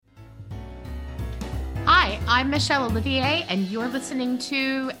Hi, I'm Michelle Olivier, and you're listening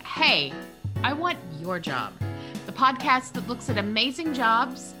to Hey, I Want Your Job, the podcast that looks at amazing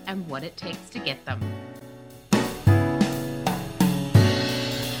jobs and what it takes to get them.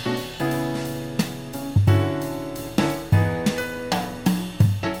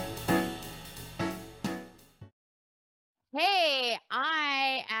 Hey,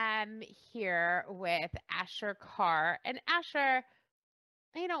 I am here with Asher Carr. And Asher,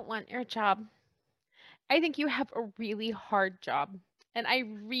 I don't want your job. I think you have a really hard job, and I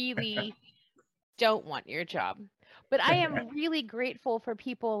really don't want your job. But I am really grateful for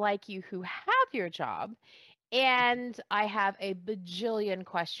people like you who have your job. And I have a bajillion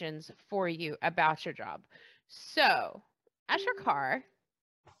questions for you about your job. So, Asher Carr,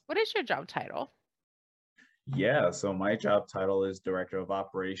 what is your job title? Yeah, so my job title is Director of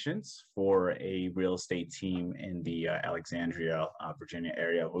Operations for a real estate team in the Alexandria, Virginia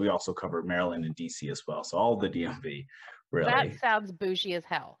area. But we also cover Maryland and DC as well. So all the DMV, That really. sounds bougie as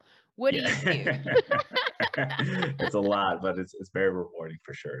hell. What do you do? It's a lot, but it's very rewarding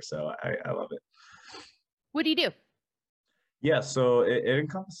for sure. So I love it. What do you do? Yeah, so it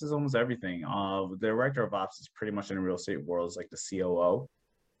encompasses almost everything. The Director of Ops is pretty much in the real estate world is like the COO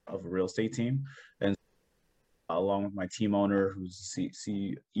of a real estate team. And along with my team owner, who's the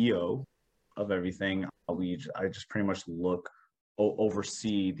CEO of everything. I just pretty much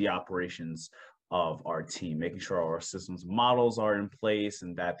oversee the operations of our team, making sure our systems models are in place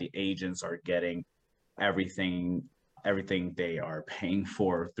and that the agents are getting everything they are paying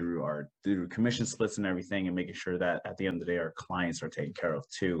for through commission splits and everything, and making sure that at the end of the day our clients are taken care of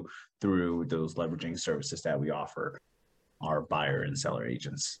too through those leveraging services that we offer our buyer and seller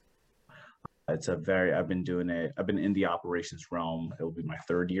agents. I've been doing it. I've been in the operations realm. It will be my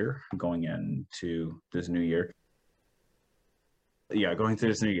third year going into this new year. Yeah, going through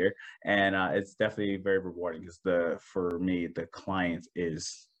this new year. And it's definitely very rewarding because for me, the client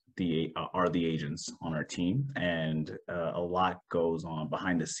are the agents on our team. And a lot goes on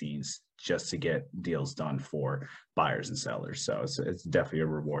behind the scenes just to get deals done for buyers and sellers. So it's definitely a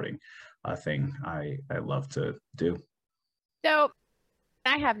rewarding thing I love to do. So,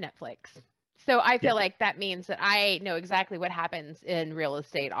 I have Netflix. So I Yeah. feel like that means that I know exactly what happens in real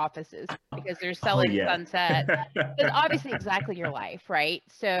estate offices because they're Oh selling yeah. sunset. It's obviously exactly your life, right?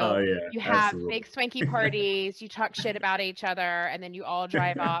 Oh So yeah, you have absolutely. big swanky parties, you talk shit about each other, and then you all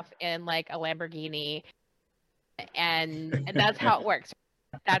drive off in like a Lamborghini, and that's how it works.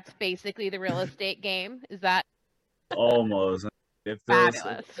 That's basically the real estate game. Is that Almost. If those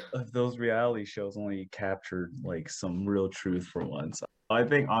fabulous? if those reality shows only captured like some real truth for once. I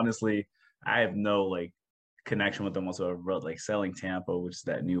think honestly, I have no like connection with them whatsoever. But like Selling Tampa, which is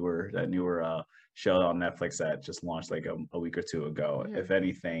that newer show on Netflix that just launched like a week or two ago. Mhm. If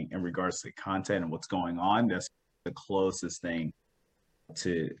anything, in regards to content and what's going on, that's the closest thing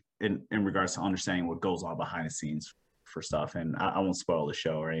to in regards to understanding what goes on behind the scenes for stuff. And I won't spoil the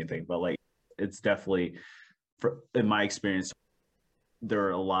show or anything, but like it's definitely in my experience, there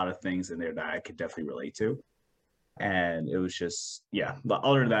are a lot of things in there that I could definitely relate to. And it was just, yeah, but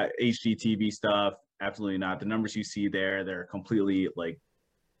other than that, HGTV stuff, absolutely not. The numbers you see there, they're completely like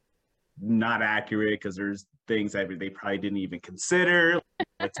not accurate because there's things that they probably didn't even consider, like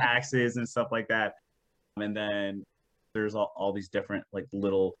the taxes and stuff like that. And then there's all these different like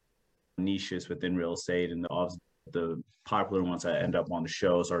little niches within real estate, and the popular ones that end up on the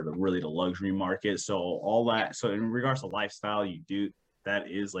shows are really the luxury market. So all that. So in regards to lifestyle, that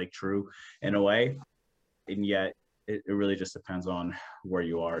is like true in a way, and yet it really just depends on where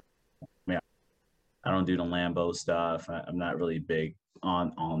you are. I mean, I don't do the Lambo stuff. I'm not really big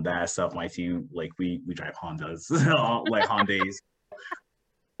on that stuff. My team, like we drive Hondas, like Hondas,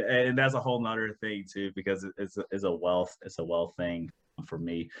 and that's a whole nother thing too because it's a wealth thing for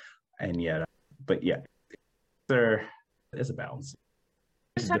me, and yet, but yeah, there is a balance.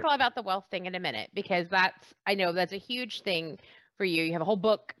 Let's talk all about the wealth thing in a minute because I know that's a huge thing for you. You have a whole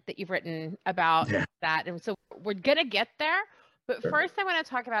book that you've written about that. And so we're going to get there. But first, I want to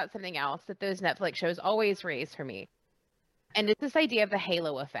talk about something else that those Netflix shows always raise for me. And it's this idea of the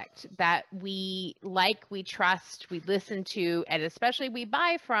halo effect that we like, we trust, we listen to, and especially we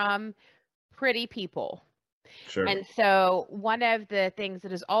buy from pretty people. Sure. And so one of the things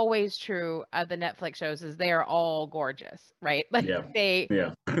that is always true of the Netflix shows is they are all gorgeous, right? Like they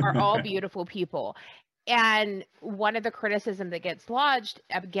are all beautiful people. And one of the criticism that gets lodged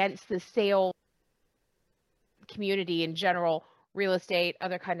against the sale community in general, real estate,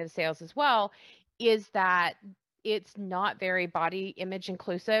 other kind of sales as well, is that it's not very body image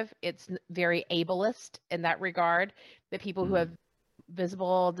inclusive. It's very ableist in that regard. The people who have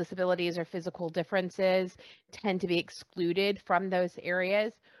visible disabilities or physical differences tend to be excluded from those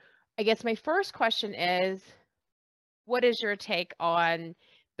areas. I guess my first question is, what is your take on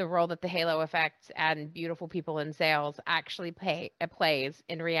the role that the halo effect and beautiful people in sales actually plays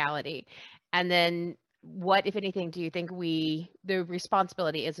in reality? And then what, if anything, do you think the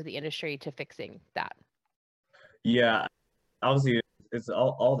responsibility is of the industry to fixing that? Yeah, obviously, it's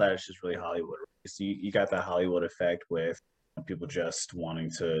all that is just really Hollywood. Right? So you got that Hollywood effect with people just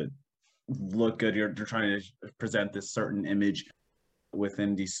wanting to look good. They're trying to present this certain image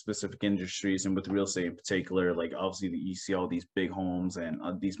within these specific industries, and with real estate in particular. Like obviously, you see all these big homes and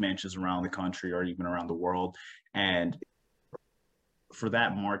these mansions around the country or even around the world, and for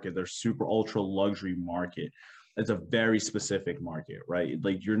that market, their super ultra luxury market, it's a very specific market, right?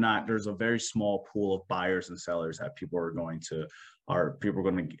 Like you're not, there's a very small pool of buyers and sellers that people are going to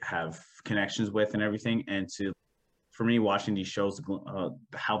have connections with and everything. And for me, watching these shows,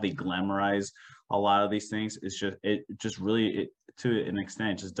 how they glamorize a lot of these things, it just really, to an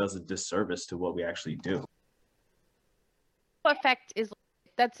extent, just does a disservice to what we actually do. Effect is,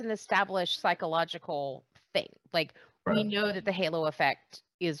 that's an established psychological thing. Like we Right. know that the halo effect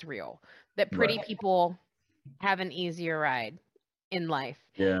is real, that pretty Right. people have an easier ride in life.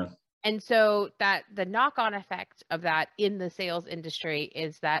 Yeah. And so that the knock-on effect of that in the sales industry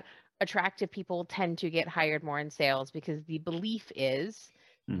is that attractive people tend to get hired more in sales because the belief is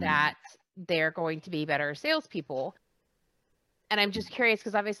that they're going to be better salespeople. And I'm just curious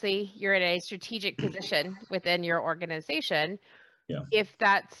because obviously you're in a strategic position within your organization. Yeah. If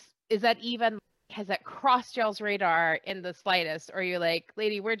is that even, has that crossed y'all's radar in the slightest? Or are you like,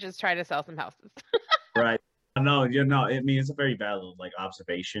 lady, we're just trying to sell some houses? Right. No, I mean, it's a very valid like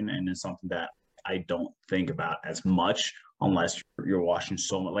observation, and it's something that I don't think about as much unless you're watching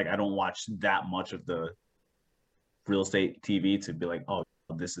so much. Like I don't watch that much of the real estate TV to be like, oh,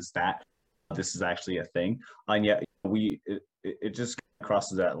 this is that. This is actually a thing. And yet it just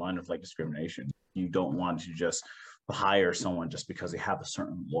crosses that line of like discrimination. You don't want to just hire someone just because they have a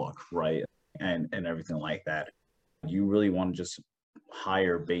certain look, right? And everything like that. You really want to just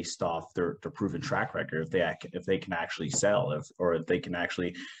hire based off their proven track record, if they can actually sell, or if they can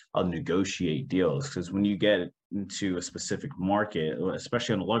actually negotiate deals. Because when you get into a specific market,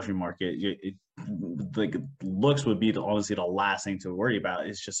 especially on the luxury market, like looks would be honestly the last thing to worry about.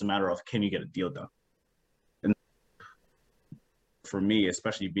 It's just a matter of, can you get a deal done? And for me,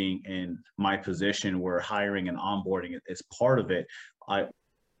 especially being in my position where hiring and onboarding is part of it,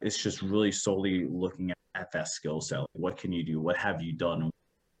 it's just really solely looking at that skill set. What can you do? What have you done?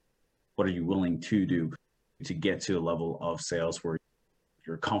 What are you willing to do to get to a level of sales where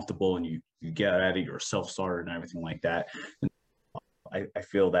you're comfortable and you get at it, you're self-starter and everything like that. And I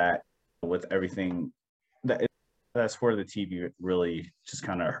feel that with everything, that's where the TV really just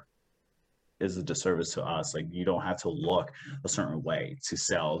kind of is a disservice to us. Like you don't have to look a certain way to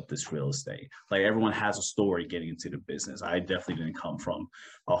sell this real estate. Like everyone has a story getting into the business. I definitely didn't come from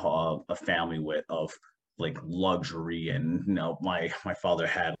a family of like luxury, and my father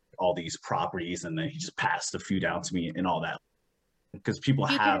had all these properties and then he just passed a few down to me and all that, because people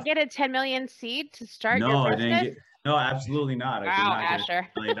You have. didn't get a 10 million seed to start No, your I business? didn't get. No, absolutely not. I did Wow, not get Asher.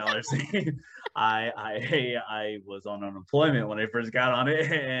 $1 million seed. I was on unemployment when I first got on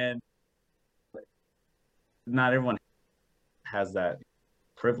it, and not everyone has that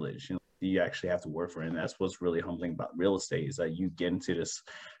privilege. You actually have to work for it. And that's what's really humbling about real estate, is that you get into this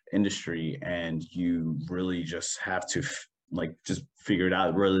industry and you really just have to like just figure it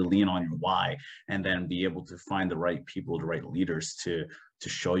out, really lean on your why, and then be able to find the right people, the right leaders to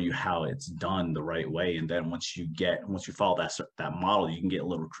show you how it's done the right way. And then once you follow that model, you can get a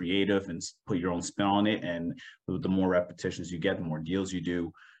little creative and put your own spin on it. And the more repetitions you get, the more deals you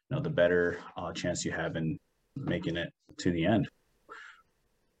do, the better chance you have in making it to the end.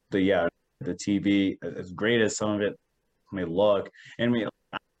 But yeah, the TV, as great as some of it may look, and I mean,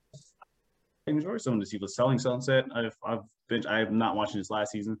 I enjoy some of the TV. Selling Sunset, I'm not watching this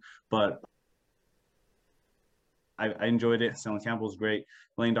last season, but I enjoyed it. Selling Campbell was great.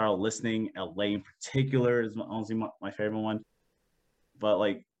 $1 Million Listing, LA in particular is honestly my favorite one. But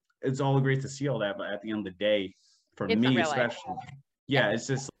like, it's all great to see all that, but at the end of the day, for It's not me real life. especially, yeah, it's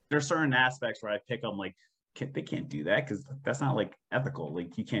just there's certain aspects where I pick up like, they can't do that because that's not like ethical.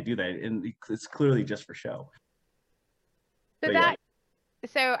 Like you can't do that, and it's clearly just for show. So But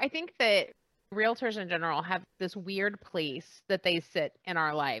so I think that realtors in general have this weird place that they sit in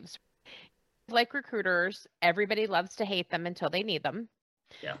our lives. Like recruiters, everybody loves to hate them until they need them.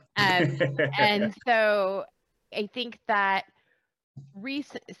 yeah. And so I think that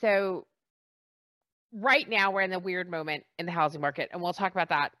so right now we're in a weird moment in the housing market, and we'll talk about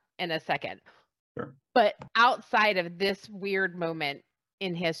that in a second. Sure. But outside of this weird moment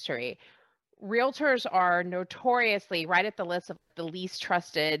in history, realtors are notoriously right at the list of the least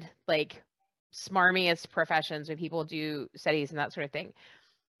trusted, like smarmiest professions when people do studies and that sort of thing.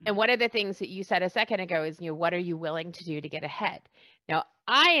 And one of the things that you said a second ago is, what are you willing to do to get ahead? Now,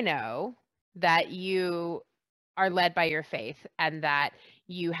 I know that you are led by your faith and that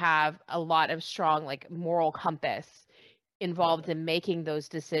you have a lot of strong, like, moral compass involved in making those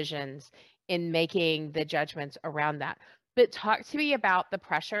decisions, in making the judgments around that. But talk to me about the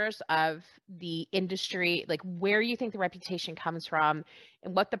pressures of the industry, like where you think the reputation comes from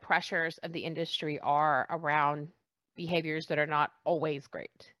and what the pressures of the industry are around behaviors that are not always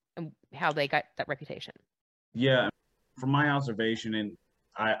great and how they got that reputation. Yeah, from my observation, and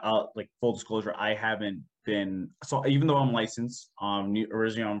I'll like full disclosure, I haven't been so even though I'm licensed,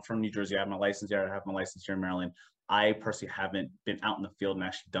 originally I'm from New Jersey, I have my license here, I have my license here in Maryland. I personally haven't been out in the field and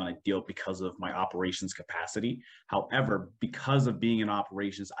actually done a deal because of my operations capacity. However, because of being in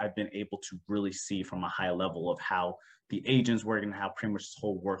operations, I've been able to really see from a high level of how the agents work and how pretty much this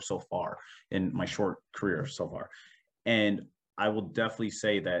whole work so far in my short career so far. And I will definitely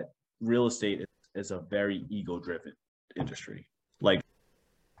say that real estate is a very ego-driven industry. Like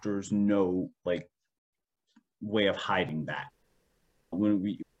there's no like way of hiding that.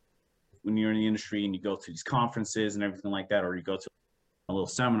 When you're in the industry and you go to these conferences and everything like that, or you go to little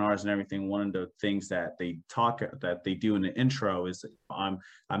seminars and everything, one of the things that they do in the intro is I'm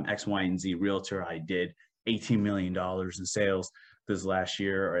X, Y, and Z realtor. I did $18 million in sales this last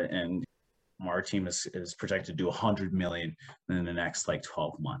year, and our team is projected to do 100 million in the next like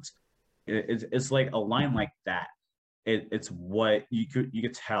 12 months. It's like a line like that. It's what you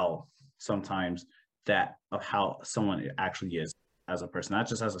could tell sometimes that of how someone actually is as a person, not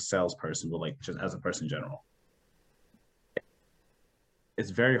just as a salesperson, but like just as a person in general. It's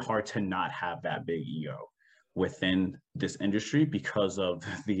very hard to not have that big ego within this industry because of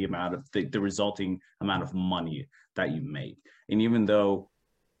the amount of the resulting amount of money that you make. And even though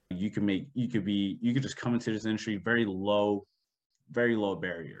you could just come into this industry very low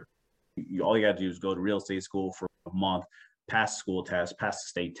barrier. All you got to do is go to real estate school for a month, pass the school test, pass the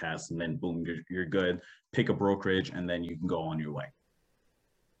state test, and then boom, you're good. Pick a brokerage, and then you can go on your way.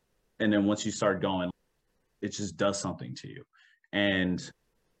 And then once you start going, it just does something to you. And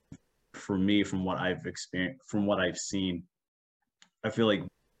for me, from what I've experienced, from what I've seen, I feel like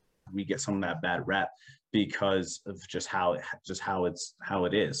we get some of that bad rap because of just how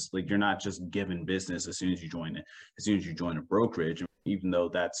it is. Like you're not just given business as soon as you join a brokerage, even though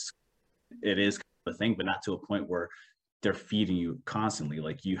it is a thing, but not to a point where they're feeding you constantly.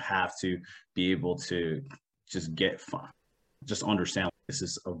 Like you have to be able to just get fun, just understand this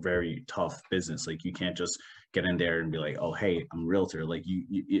is a very tough business. Like you can't just get in there and be like, oh, hey, I'm a realtor. Like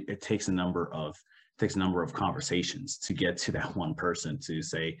it takes a number of conversations to get to that one person to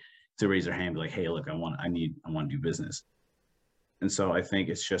raise their hand, be like, hey, look, I want to do business. And so I think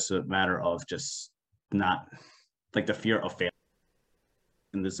it's just a matter of just not like the fear of failure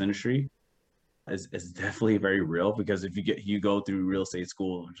in this industry is definitely very real, because if you go through real estate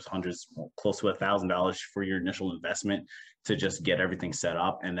school, just hundreds, close to $1,000 for your initial investment to just get everything set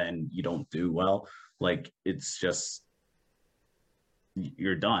up, and then you don't do well, like it's just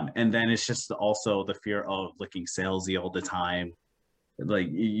you're done. And then it's just also the fear of looking salesy all the time. Like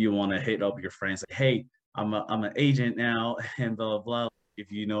you want to hit up your friends, like, hey, I'm an agent now, and blah blah blah.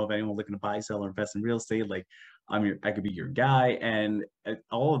 If you know of anyone looking to buy, sell, or invest in real estate, like I could be your guy. And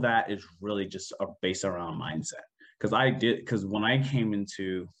all of that is really just based around mindset. Because when I came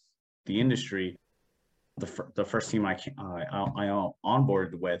into the industry, the first team I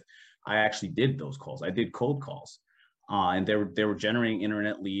onboarded with, I actually did those calls. I did cold calls, and they were generating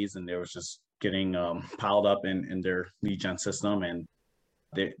internet leads, and they was just getting piled up in their lead gen system, and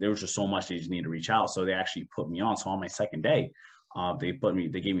there was just so much they just need to reach out. So they actually put me on. So on my second day, they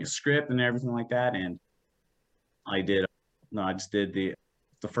gave me a script and everything like that, and I just did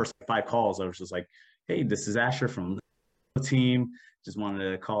the first 5 calls. I was just like, hey, this is Asher from the team. Just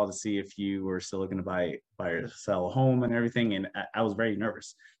wanted to call to see if you were still looking to buy or sell a home and everything. And I was very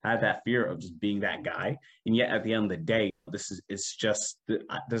nervous. I had that fear of just being that guy. And yet at the end of the day, this is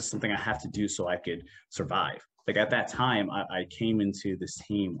something I have to do so I could survive. Like at that time, I came into this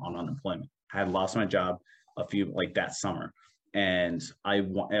team on unemployment. I had lost my job like that summer. And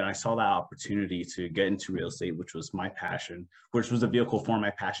I saw that opportunity to get into real estate, which was my passion, which was a vehicle for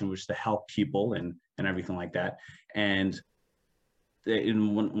my passion, which is to help people and everything like that. And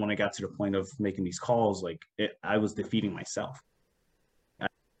when I got to the point of making these calls, like I was defeating myself.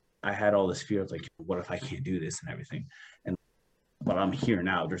 I had all this fear of like, what if I can't do this and everything? And but I'm here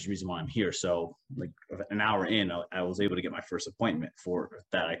now. There's a reason why I'm here. So like an hour in, I was able to get my first appointment for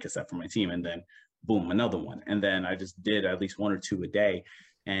that I could set for my team, and then boom, another one. And then I just did at least one or two a day,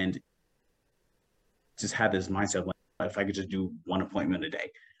 and just had this mindset like, if I could just do one appointment a day,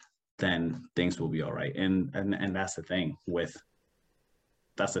 then things will be all right. And that's the thing with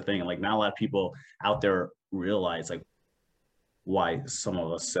that's the thing. Like not a lot of people out there realize like why some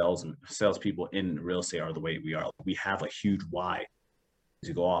of us salespeople in real estate are the way we are. We have a huge why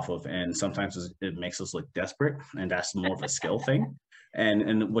to go off of, and sometimes it makes us look desperate, and that's more of a skill thing,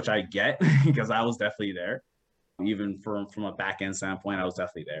 and which I get because I was definitely there. Even from a back end standpoint, I was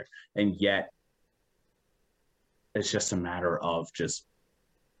definitely there, and yet it's just a matter of just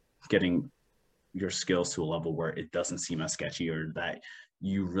getting your skills to a level where it doesn't seem as sketchy, or that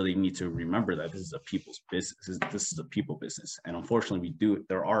you really need to remember that this is a people's business. This is a people business. And unfortunately,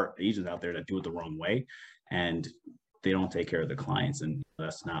 there are agents out there that do it the wrong way, and they don't take care of the clients. And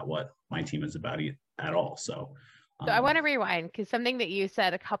that's not what my team is about at all. So I want to rewind, because something that you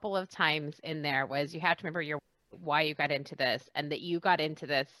said a couple of times in there was you have to remember why you got into this, and that you got into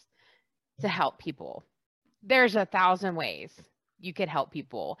this to help people. There's 1,000 ways you could help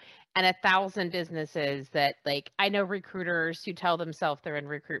people, and 1,000 businesses that, like, I know recruiters who tell themselves they're in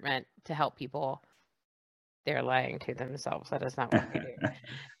recruitment to help people. They're lying to themselves. That is not what they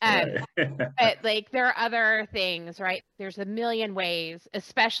do. But like, there are other things, right? There's a million ways,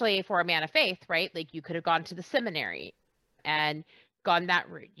 especially for a man of faith, right? Like, you could have gone to the seminary and gone that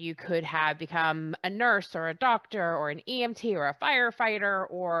route. You could have become a nurse or a doctor or an EMT or a firefighter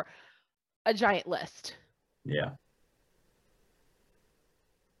or a giant list. Yeah.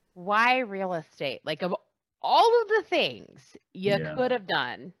 Why real estate? Like, of all of the things you could have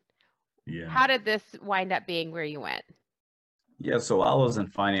done, how did this wind up being where you went? Yeah, so I was in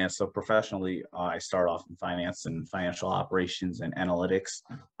finance. So professionally, I started off in finance and financial operations and analytics.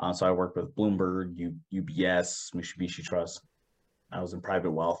 So I worked with Bloomberg, UBS, Mitsubishi Trust. I was in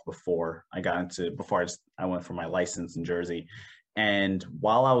private wealth before I went for my license in Jersey. And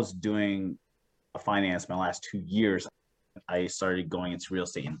while I was doing finance my last 2 years, I started going into real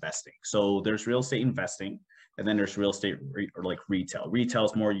estate investing. So there's real estate investing, and then there's real estate or like retail. Retail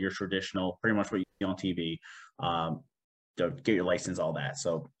is more your traditional, pretty much what you see on TV. Get your license, all that.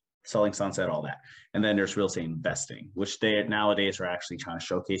 So selling Sunset, all that. And then there's real estate investing, which they nowadays are actually kind of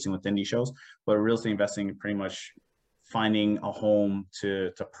showcasing with indie shows. But real estate investing, pretty much finding a home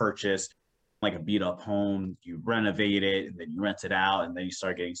to purchase, like a beat up home, you renovate it, and then you rent it out, and then you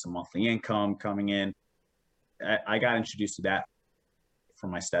start getting some monthly income coming in. I got introduced to that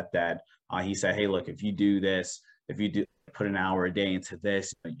from my stepdad. He said, hey, look, if you do this, if you do put an hour a day into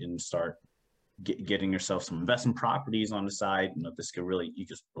this and start getting yourself some investment properties on the side, this could really, you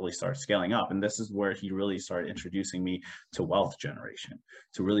just really start scaling up. And this is where he really started introducing me to wealth generation,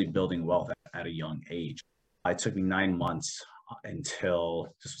 to really building wealth at a young age. It took me 9 months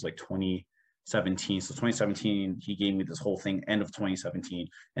until this was like 2017. So 2017, he gave me this whole thing, end of 2017.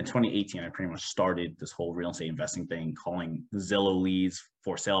 And 2018, I pretty much started this whole real estate investing thing, calling Zillow leads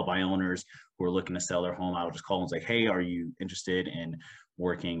for sale by owners who are looking to sell their home. I would just call them and say, hey, are you interested in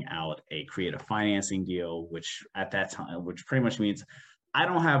working out a creative financing deal, which at that time, which pretty much means I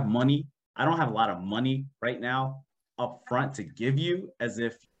don't have money. I don't have a lot of money right now up front to give you, as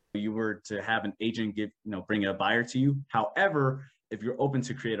if you were to have an agent bring a buyer to you. However, if you're open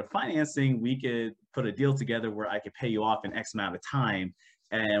to creative financing, we could put a deal together where I could pay you off in X amount of time.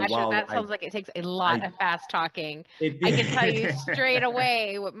 And Actually, that sounds like it takes a lot of fast talking. I can tell you straight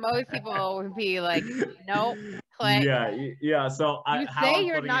away what most people would be like, nope, click. Yeah. So you say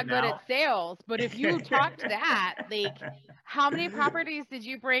you're not good at sales, but if you talked that, like, how many properties did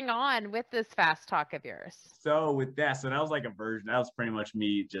you bring on with this fast talk of yours? So that was like a version. That was pretty much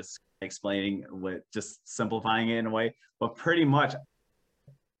me just explaining just simplifying it in a way. But pretty much,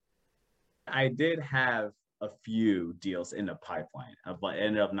 I did have a few deals in the pipeline, but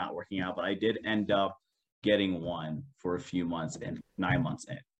ended up not working out. But I did end up getting one for a few months and 9 months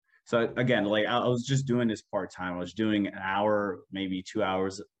in. So again, like I was just doing this part-time. I was doing an hour, maybe 2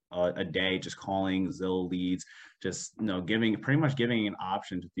 hours a day, just calling Zillow leads, just pretty much giving an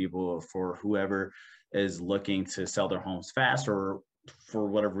option to people, for whoever is looking to sell their homes fast, or for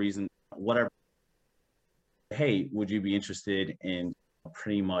whatever reason, whatever. Hey, would you be interested in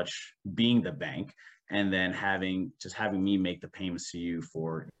pretty much being the bank, and then having me make the payments to you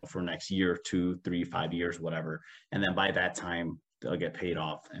for next year, 2, 3, 5 years, whatever. And then by that time, they'll get paid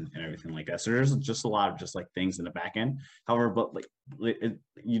off and everything like that. So there's just a lot of just like things in the back end. However, but like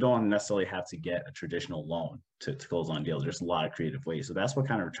you don't necessarily have to get a traditional loan to close on deals. There's a lot of creative ways. So that's what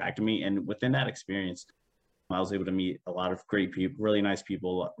kind of attracted me. And within that experience, I was able to meet a lot of great people, really nice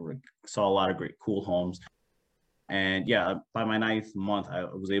people, saw a lot of great, cool homes. And yeah, by my 9th month, I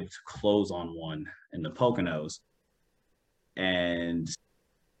was able to close on one in the Poconos. And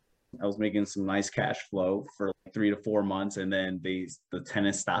I was making some nice cash flow for like 3 to 4 months, and then the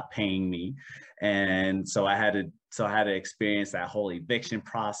tenants stopped paying me, and so I had to experience that whole eviction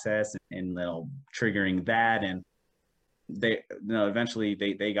process and triggering that, and they eventually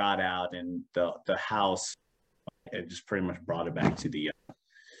they got out, and the house, it just pretty much brought it back to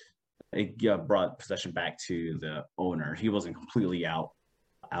it brought possession back to the owner. He wasn't completely out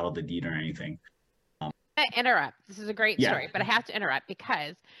of the deed or anything. I interrupt. This is a great story, but I have to interrupt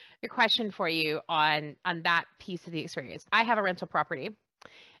because the question for you on that piece of the experience. I have a rental property.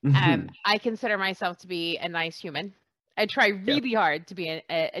 I consider myself to be a nice human. I try really hard to be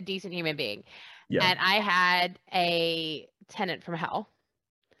a decent human being. And I had a tenant from hell.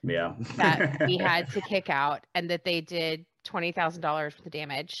 That we had to kick out, and that they did $20,000 worth of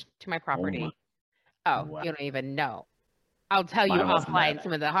damage to my property. Wow. You don't even know. I'll tell you offline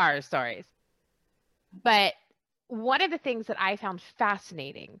some of the horror stories. But one of the things that I found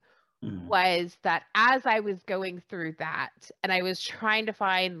fascinating was that as I was going through that, and I was trying to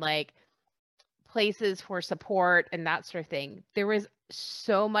find like places for support and that sort of thing, there was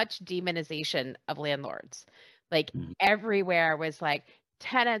so much demonization of landlords. Like everywhere was like,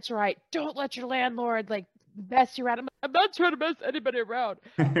 tenants right, don't let your landlord like mess you around. I'm not trying to mess anybody around.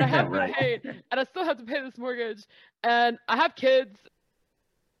 I haven't been paid, and I still have to pay this mortgage, and I have kids.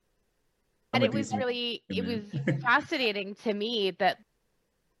 And it was fascinating to me that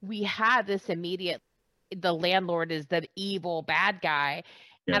we had this immediate, the landlord is the evil bad guy.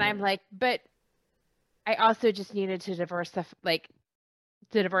 And I'm like, but I also just needed to diversify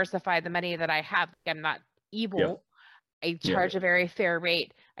the money that I have. I'm not evil. I charge a very fair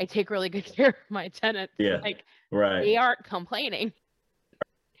rate. I take really good care of my tenants. Like, they aren't complaining.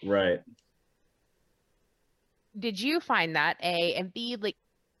 Right. Did you find that, A, and B, like,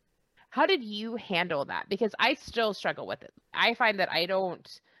 how did you handle that? Because I still struggle with it. I find that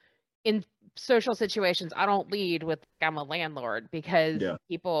in social situations, I don't lead with I'm a landlord because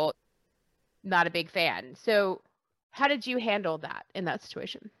people not a big fan. So how did you handle that in that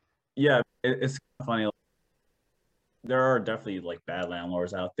situation? Yeah, it's funny. There are definitely like bad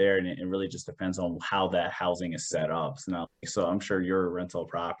landlords out there, and it really just depends on how that housing is set up. So I'm sure your rental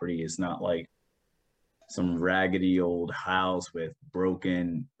property is not like some raggedy old house with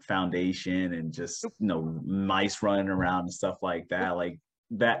broken foundation and just mice running around and stuff like that. Like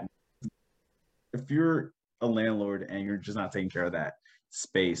that, if you're a landlord and you're just not taking care of that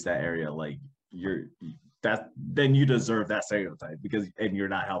space, that area, like then you deserve that stereotype and you're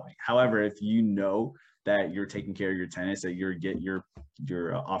not helping. However, if you know that you're taking care of your tenants, that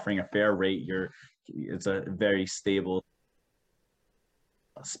you're offering a fair rate, it's a very stable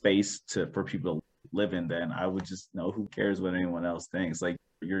space for people to live in, then I would just know, who cares what anyone else thinks. Like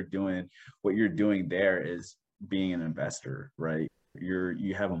what you're doing there is being an investor, right?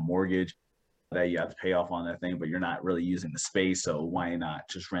 You have a mortgage that you have to pay off on that thing, but you're not really using the space. So why not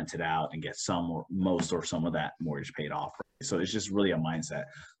just rent it out and get some or most or some of that mortgage paid off? Right? So it's just really a mindset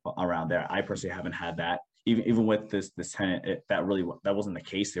around there. I personally haven't had that. Even with this tenant, that wasn't the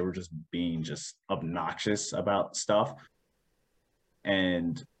case. They were just being obnoxious about stuff.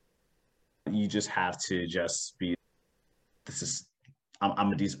 And you just have to just be,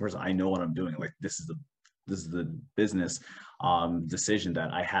 I'm a decent person. I know what I'm doing. Like this is the business decision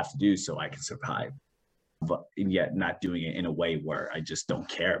that I have to do so I can survive. And yet not doing it in a way where I just don't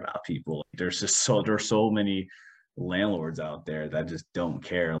care about people. There's so many landlords out there that just don't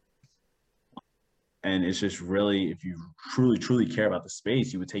care. And it's just really, if you truly care about the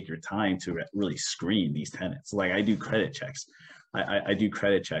space, you would take your time to really screen these tenants. Like I do credit checks. I do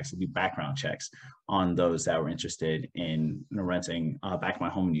credit checks. I do background checks on those that were interested in renting. Back in my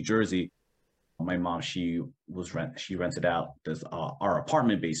home in New Jersey, my mom, she rented out our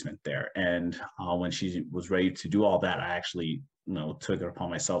apartment basement there. And when she was ready to do all that, I actually took it upon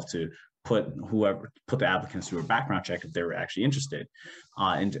myself to put the applicants through a background check if they were actually interested,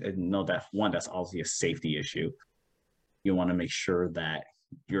 and know that that's obviously a safety issue. You want to make sure that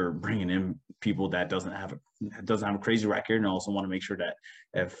you're bringing in people that doesn't have a crazy record, and also want to make sure that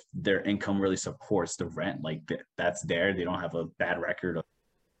if their income really supports the rent, like that's there, they don't have a bad record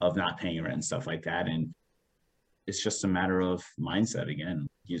of not paying rent and stuff like that. And it's just a matter of mindset again.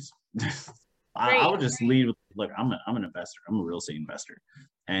 I would just lead with look, I'm an investor. I'm a real estate investor.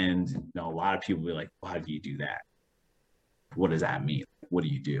 And a lot of people be like, well, how do you do that? What does that mean? What do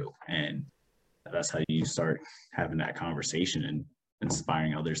you do? And that's how you start having that conversation and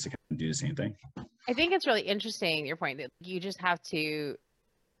inspiring others to kind of do the same thing. I think it's really interesting, your point that you just have to,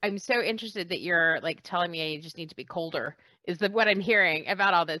 I'm so interested that you're like telling me you just need to be colder is what I'm hearing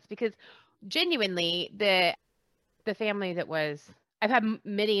about all this, because genuinely the family that was, I've had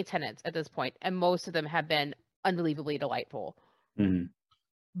many tenants at this point, and most of them have been unbelievably delightful. Mm-hmm.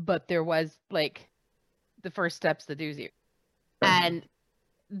 But there was like the first steps, the doozy. And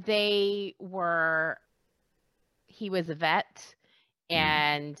he was a vet,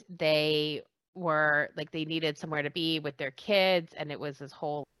 and they were like, they needed somewhere to be with their kids. And it was this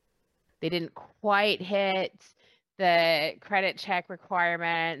whole, they didn't quite hit the credit check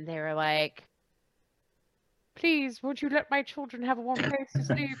requirement. And they were like, please, won't you let my children have a warm place to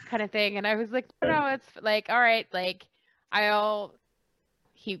sleep, kind of thing. And I was like, no, it's like, all right, like I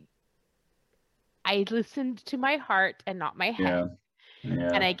listened to my heart and not my head. Yeah.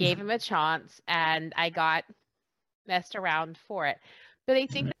 And I gave him a chance, and I got messed around for it. But I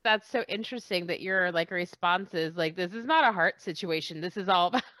think that's so interesting that your like response is like, this is not a heart situation. This is all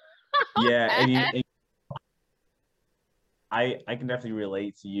about I can definitely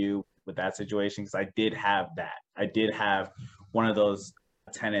relate to you with that situation, because I did have that. I did have one of those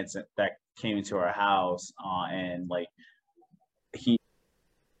tenants that came into our house, and like he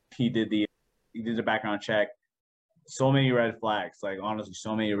did the background check. So many red flags, like honestly,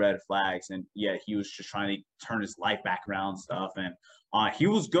 so many red flags, and yet he was just trying to turn his life back around and stuff. And he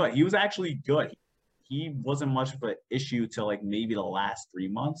was good. He was actually good. He wasn't much of an issue till like maybe the last 3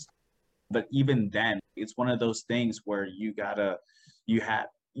 months. But even then, it's one of those things where you gotta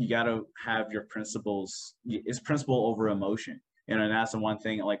have your principles. It's principle over emotion, and that's the one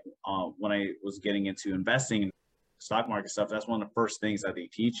thing. Like when I was getting into investing in stock market stuff, that's one of the first things that they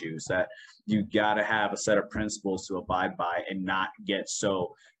teach you, is that you gotta have a set of principles to abide by and not get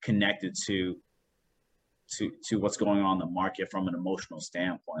so connected to what's going on in the market from an emotional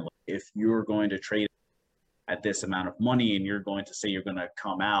standpoint. Like if you're going to trade at this amount of money and you're going to say you're going to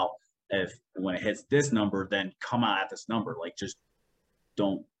come out, if when it hits this number, then come out at this number. Like just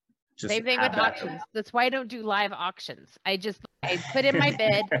don't. Same thing with auctions. That's why I don't do live auctions. I put in my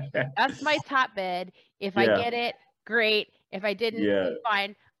bid. That's my top bid. If I get it, great. If I didn't,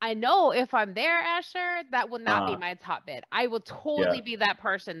 fine. I know if I'm there, Asher, that will not be my top bid. I will totally be that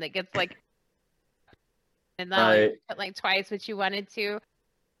person that gets like, and now you put like twice what you wanted to.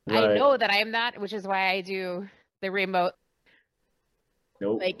 I know that I am that, which is why I do the remote.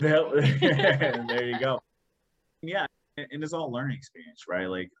 Nope. Like, there you go. Yeah, and it's all learning experience, right?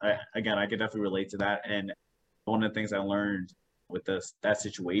 Like I could definitely relate to that. And one of the things I learned with that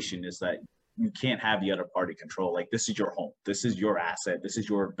situation is that you can't have the other party control. Like this is your home, this is your asset, this is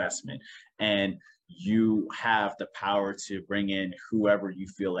your investment, and you have the power to bring in whoever you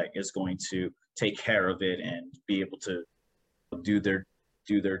feel like is going to take care of it and be able to do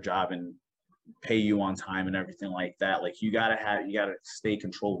their job and pay you on time and everything like that. Like you gotta stay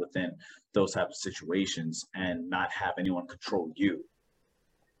controlled within those types of situations and not have anyone control you.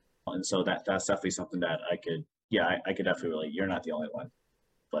 And so that's definitely something that I could definitely relate. You're not the only one,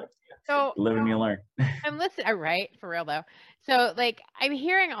 but so live and you learn. I'm listening. Right, for real though. So like I'm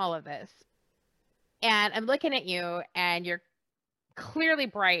hearing all of this, and I'm looking at you, and you're clearly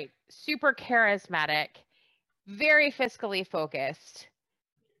bright, super charismatic, very fiscally focused.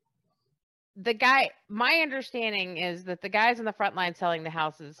 My understanding is that the guys in the front line selling the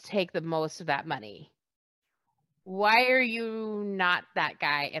houses take the most of that money. Why are you not that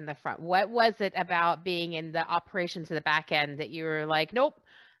guy in the front? What was it about being in the operations of the back end that you were like, nope,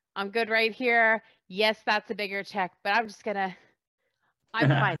 I'm good right here. Yes, that's a bigger check, but I'm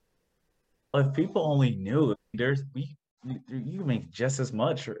fine. Well, if people only knew, you make just as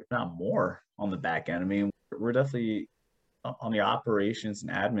much, or not more, on the back end. I mean, we're definitely on the operations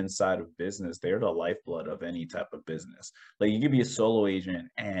and admin side of business. They're the lifeblood of any type of business. Like you could be a solo agent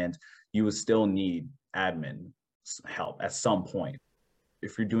and you would still need admin help at some point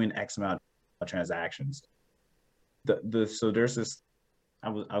if you're doing X amount of transactions. So there's this,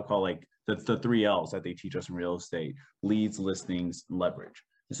 I'll call like the 3 L's that they teach us in real estate: leads, listings, and leverage.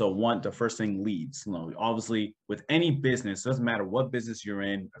 And so the first thing, leads. Obviously with any business, doesn't matter what business you're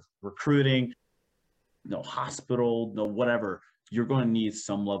in, recruiting, hospital, whatever, you're going to need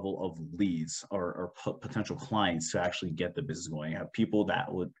some level of leads or potential clients to actually get the business going. You have people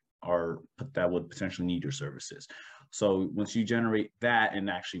that would potentially need your services. So once you generate that and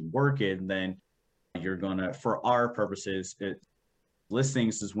actually work it, then you're gonna, for our purposes,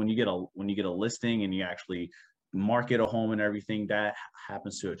 listings is when you get a listing and you actually market a home and everything, that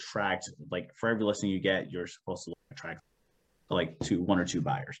happens to attract, like for every listing you get, you're supposed to attract like one or two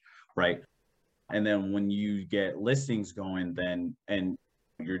buyers, right? And then when you get listings going, then and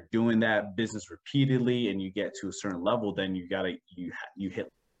you're doing that business repeatedly and you get to a certain level, then you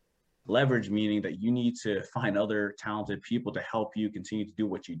hit leverage, meaning that you need to find other talented people to help you continue to do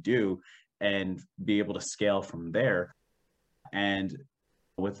what you do and be able to scale from there. And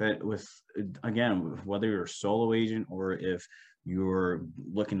with again, whether you're a solo agent or if you're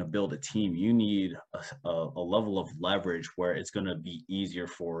looking to build a team, you need a level of leverage where it's going to be easier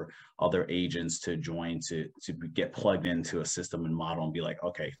for other agents to join, to get plugged into a system and model and be like,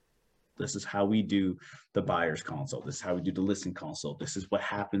 okay, this is how we do the buyer's consult. This is how we do the listing consult. This is what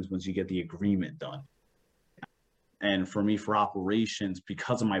happens once you get the agreement done. And for me, for operations,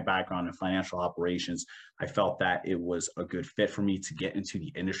 because of my background in financial operations, I felt that it was a good fit for me to get into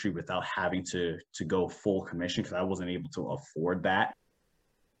the industry without having to go full commission, because I wasn't able to afford that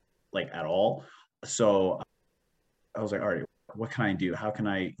like at all. So I was like, all right, what can I do? How can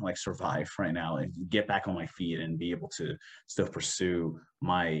I like survive right now and get back on my feet and be able to still pursue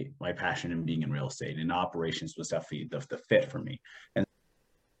my passion in being in real estate? And operations was definitely the fit for me. And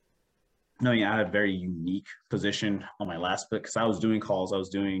no, yeah, I had a very unique position on my last book because I was doing calls. I was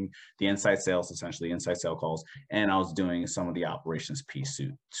doing the inside sales, essentially inside sale calls, and I was doing some of the operations piece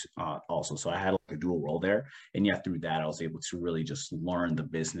also. So I had like a dual role there. And yet through that, I was able to really just learn the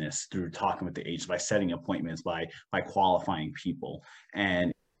business through talking with the agents, by setting appointments, by qualifying people.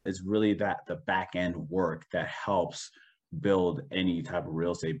 And it's really that the back end work that helps build any type of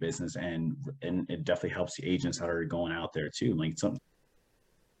real estate business. And it definitely helps the agents that are going out there too. Like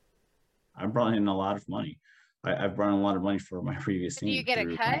I've brought in a lot of money. I've brought in a lot of money for my previous team. Do you get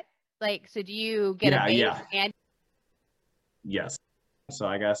a cut? Like, so do you get a base? And yes. So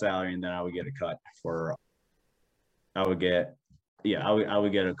I got a salary, and then I would get a cut for. I would get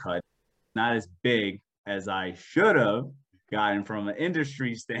a cut, not as big as I should have gotten from an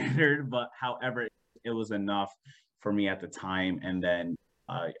industry standard, but however, it was enough for me at the time. And then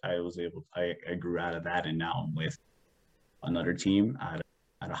I grew out of that, and now I'm with another team at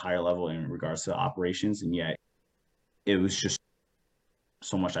a higher level in regards to operations. And yet it was just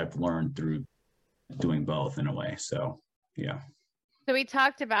so much I've learned through doing both in a way. So, yeah. So we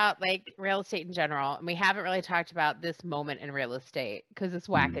talked about like real estate in general, and we haven't really talked about this moment in real estate because it's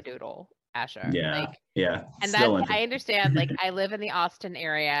wackadoodle, Asher. Yeah. Like, yeah. And I understand, like I live in the Austin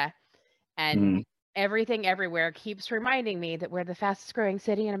area, and everything everywhere keeps reminding me that we're the fastest growing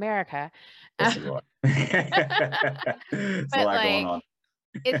city in America. Yes, you are. It's a lot going on.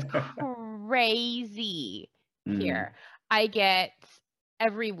 It's crazy here. I get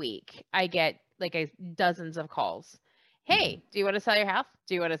every week, I get like dozens of calls. Hey, do you want to sell your house?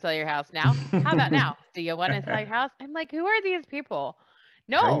 Do you want to sell your house now? How about now? Do you want to sell your house? I'm like, who are these people?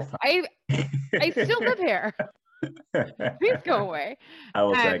 No, I still live here. Please go away. I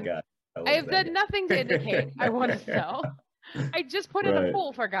was that guy. I've done nothing to indicate I want to sell. I just put in a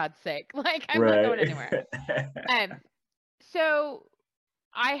pool, for God's sake. Like, I'm not going anywhere. So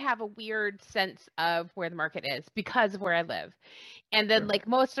I have a weird sense of where the market is because of where I live. And then like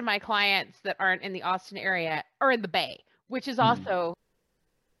most of my clients that aren't in the Austin area are in the Bay, which is also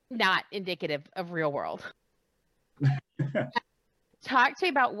not indicative of real world. Talk to me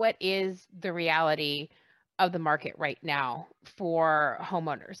about what is the reality of the market right now for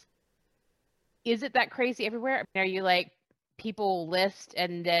homeowners. Is it that crazy everywhere? Are you like, people list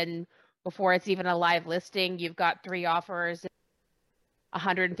and then before it's even a live listing, you've got 3 offers,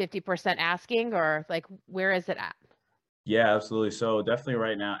 150% asking, or like, where is it at? Yeah, absolutely. So definitely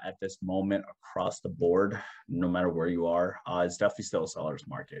right now at this moment across the board, no matter where you are, it's definitely still a seller's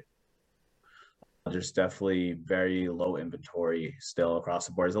market. There's definitely very low inventory still across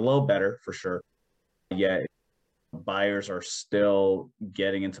the board. It's a little better for sure. Yet buyers are still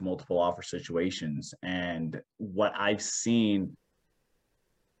getting into multiple offer situations. And what I've seen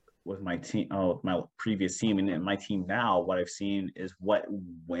with my team, my previous team and my team now, what I've seen is what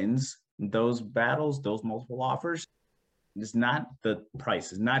wins those battles, those multiple offers, is not the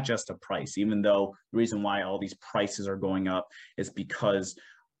price. It's not just a price, even though the reason why all these prices are going up is because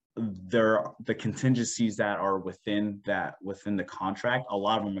the contingencies that are within the contract, a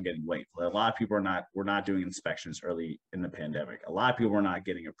lot of them are getting waived. A lot of people we're not doing inspections early in the pandemic. A lot of people were not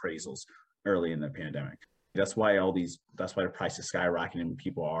getting appraisals early in the pandemic. That's why the price is skyrocketing and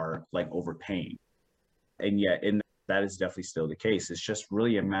people are like overpaying. And yet that is definitely still the case. It's just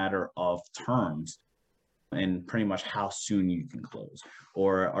really a matter of terms and pretty much how soon you can close.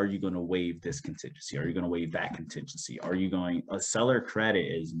 Or are you going to waive this contingency? Are you going to waive that contingency? Are you going, a seller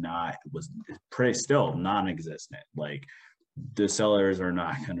credit was pretty still non-existent. Like the sellers are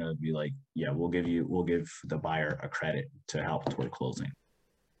not going to be like, yeah, we'll give the buyer a credit to help toward closing.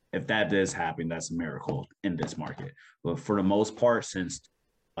 If that does happen, that's a miracle in this market. But for the most part, since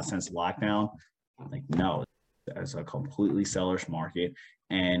lockdown, like no, it's a completely seller's market.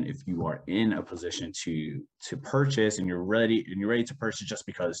 And if you are in a position to purchase and you're ready to purchase just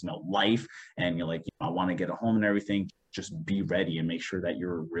because life and you're like, I want to get a home and everything, just be ready and make sure that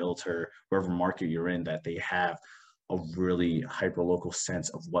your realtor, wherever market you're in, that they have a really hyper local sense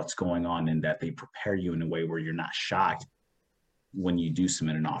of what's going on and that they prepare you in a way where you're not shocked when you do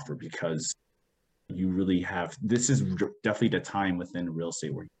submit an offer, because you really have, this is definitely the time within real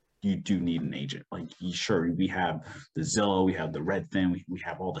estate where you do need an agent. Like, sure, we have the Zillow, we have the Redfin, we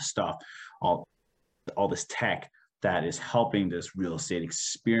have all the stuff, all this tech that is helping this real estate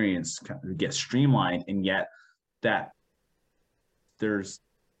experience get streamlined, and yet that there's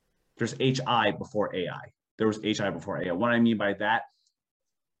HI before AI. There was HI before AI. What I mean by that,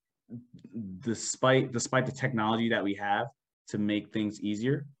 despite the technology that we have to make things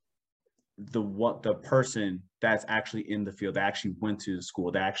easier, the person that's actually in the field, that actually went to the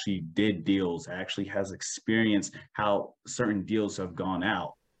school, that actually did deals, that actually has experienced how certain deals have gone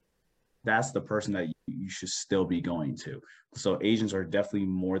out, that's the person that you should still be going to. So agents are definitely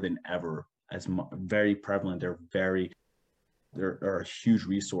more than ever very prevalent. They're a huge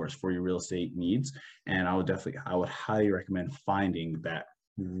resource for your real estate needs. And I would highly recommend finding that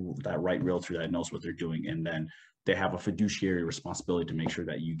right realtor that knows what they're doing, and then they have a fiduciary responsibility to make sure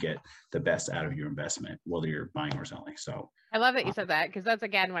that you get the best out of your investment, whether you're buying or selling. So I love that you said that, because that's,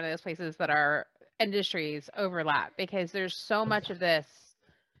 again, one of those places that our industries overlap, because there's so much of this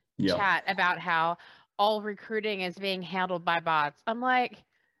chat about how all recruiting is being handled by bots. I'm like,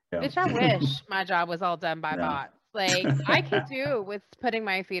 bitch, I wish my job was all done by bots. Like, I could do with putting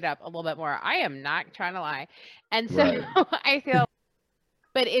my feet up a little bit more. I am not trying to lie. And so I feel,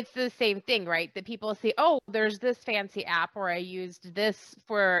 but it's the same thing, right? That people say, oh, there's this fancy app, or I used this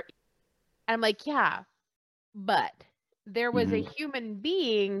for, and I'm like, yeah, but there was a human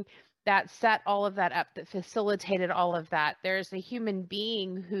being that set all of that up, that facilitated all of that. There's a human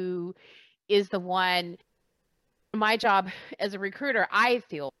being who is the one. My job as a recruiter, I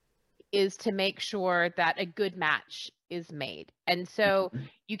feel, is to make sure that a good match is made. And so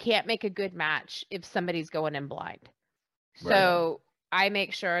you can't make a good match if somebody's going in blind. So I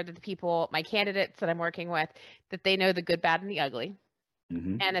make sure that the people, my candidates that I'm working with, that they know the good, bad, and the ugly.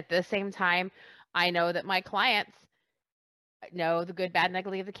 And at the same time, I know that my clients know the good, bad, and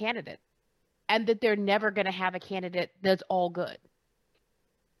ugly of the candidate, and that they're never going to have a candidate that's all good.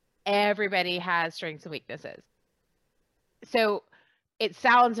 Everybody has strengths and weaknesses. So it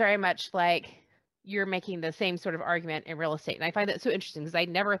sounds very much like you're making the same sort of argument in real estate. And I find that so interesting, because I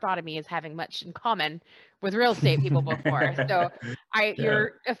never thought of me as having much in common with real estate people before. So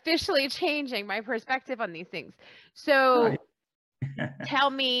you're officially changing my perspective on these things. So tell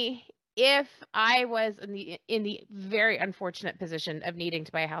me, if I was in the very unfortunate position of needing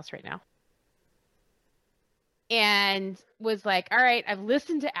to buy a house right now, and was like, all right, I've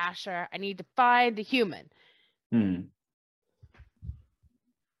listened to Asher, I need to find the human.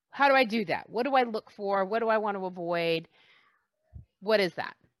 How do I do that? What do I look for? What do I want to avoid? What is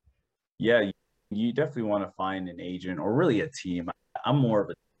that? Yeah, you definitely want to find an agent, or really a team. I'm more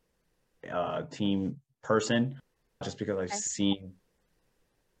of a team person, just because I've seen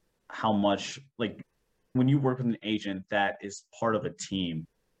how much, like, when you work with an agent that is part of a team,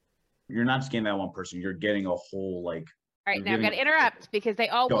 you're not just getting that one person, you're getting a whole, like. All right, now I'm going to interrupt, because they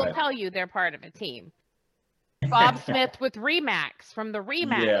all will tell you they're part of a team. Bob Smith with Remax, from the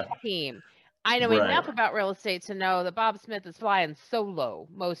Remax team. I know enough about real estate to know that Bob Smith is flying solo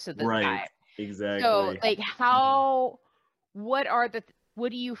most of the time. Exactly. So, like,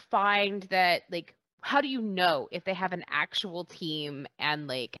 what do you find that, like, how do you know if they have an actual team, and,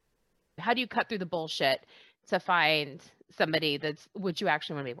 like, how do you cut through the bullshit to find somebody that's what you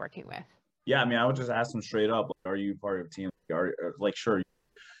actually want to be working with? Yeah, I mean, I would just ask them straight up, like, are you part of a team? Like, sure,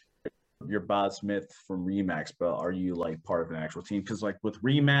 you're Bob Smith from Remax, but are you, like, part of an actual team? Because, like, with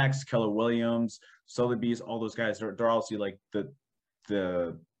Remax, Keller Williams, Sotheby's, all those guys, they're obviously, like,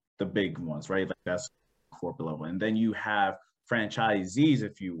 the big ones, right? Like, that's corporate level. And then you have franchisees,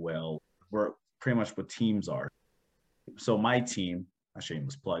 if you will, where pretty much what teams are. So my team, a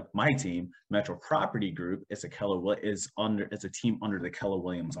shameless plug, my team, Metro Property Group, is a team under the Keller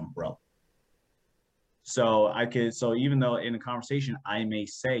Williams umbrella. So so even though in a conversation I may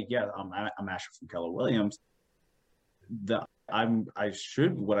say, yeah, I'm Asher from Keller Williams,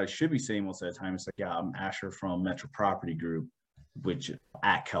 what I should be saying most of the time is like, yeah, I'm Asher from Metro Property Group, which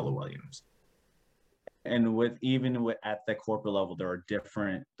at Keller Williams. And even with at the corporate level, there are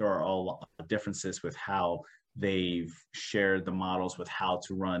a lot of differences with how they've shared the models with how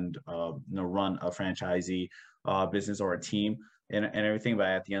to run a franchisee business or a team and everything. But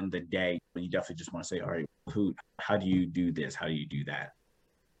at the end of the day, you definitely just want to say, all right, how do you do this? How do you do that?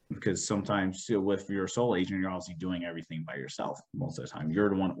 Because sometimes with your sole agent, you're obviously doing everything by yourself most of the time. You're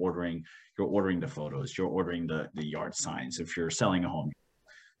the one you're ordering the photos, you're ordering the yard signs. If you're selling a home,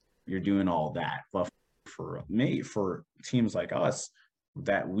 you're doing all that. But for teams like us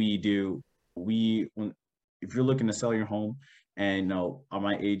that if you're looking to sell your home and no, on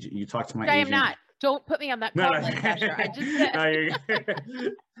my agent, you talk to my I agent. am not. Don't put me on that call list, Asher. I just said.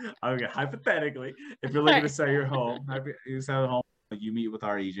 Okay, hypothetically, if you're looking to sell your home, you sell a home, you meet with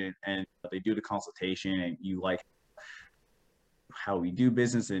our agent and they do the consultation and you like how we do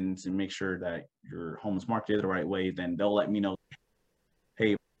business and to make sure that your home is marketed the right way, then they'll let me know,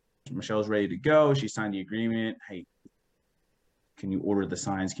 hey, Michelle's ready to go. She signed the agreement. Hey, can you order the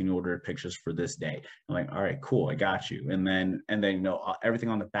signs? Can you order pictures for this day? I'm like, all right, cool, I got you. And then everything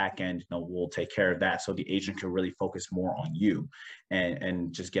on the back end, we'll take care of that so the agent can really focus more on you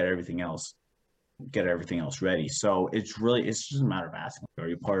and just get everything else ready. So it's just a matter of asking, are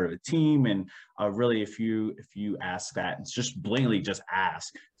you part of a team? And really, if you ask that, it's just blatantly just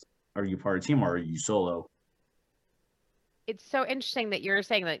ask, are you part of a team or are you solo? It's so interesting that you're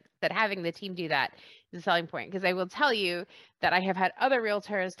saying that having the team do that is a selling point, because I will tell you that I have had other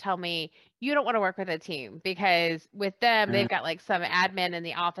realtors tell me you don't want to work with a team because with them they've got like some admin in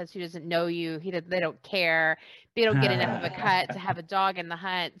the office who doesn't know you. They don't care. They don't get enough of a cut to have a dog in the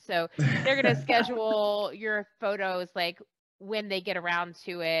hunt. So they're going to schedule your photos like when they get around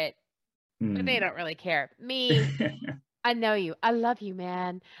to it, but they don't really care. Me, I know you. I love you,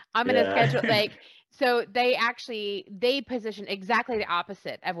 man. I'm going to schedule like, so they position exactly the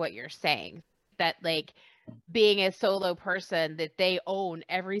opposite of what you're saying, that like being a solo person, that they own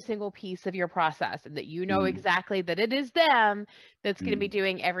every single piece of your process and that exactly that it is them that's going to be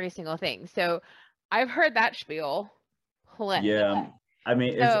doing every single thing. So I've heard that spiel plenty. Yeah. I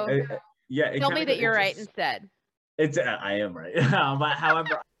mean, so tell me that you're right instead. I am right. But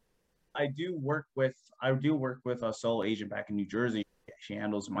however, I do work with a sole agent back in New Jersey. She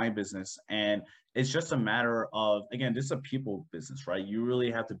handles my business, and it's just a matter of, again, this is a people business, right? You really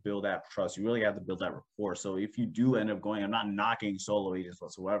have to build that trust. You really have to build that rapport. So if you do end up going, I'm not knocking solo agents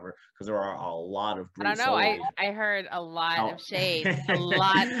whatsoever, because there are a lot of great. I don't know. I heard a lot of shade. A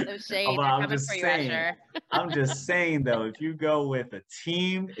lot of shade. I'm just saying. I'm just saying though, if you go with a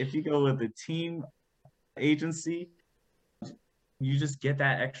team agency, you just get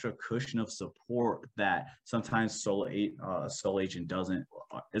that extra cushion of support that sometimes sole agent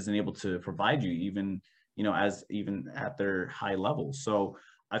isn't able to provide you, even at their high level. So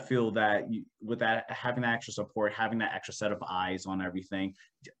I feel that with that, having that extra support, having that extra set of eyes on everything,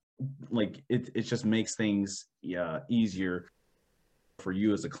 like it just makes things easier for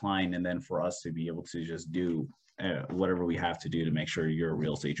you as a client, and then for us to be able to just do whatever we have to do to make sure your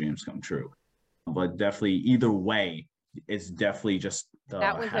real estate dreams come true. But definitely, either way, it's definitely just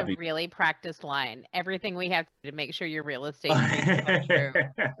that was a really practiced line. Everything we have to make sure your real estate dreams come true.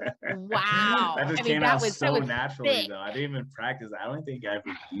 Wow. That just came out so naturally, though. I didn't even practice. I don't think I ever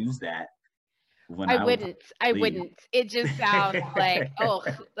used that. I wouldn't. It just sounds like, oh,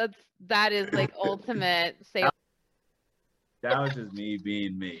 that is like ultimate sales. That was just me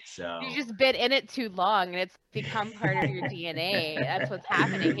being me. So you just been in it too long, and it's become part of your DNA. That's what's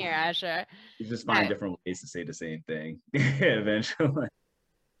happening here, Asher. You just find different ways to say the same thing eventually.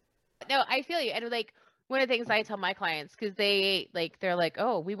 No, I feel you. And like one of the things I tell my clients, because they're like,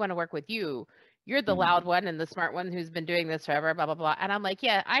 oh, we want to work with you. You're the loud one and the smart one who's been doing this forever, blah, blah, blah. And I'm like,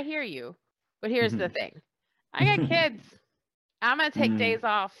 yeah, I hear you. But here's the thing. I got kids. I'm going to take days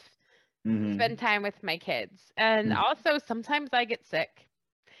off, spend time with my kids. And also sometimes I get sick.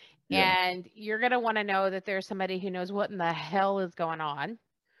 And you're going to want to know that there's somebody who knows what in the hell is going on.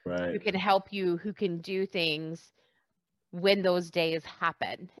 Right. Who can help you, who can do things when those days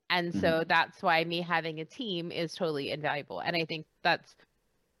happen. And so that's why me having a team is totally invaluable. And I think that's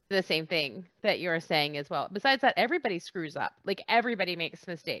the same thing that you're saying as well. Besides that, everybody screws up. Like everybody makes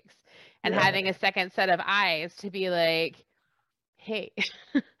mistakes. And having a second set of eyes to be like, hey,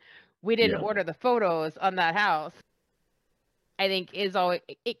 we didn't order the photos on that house, I think is always,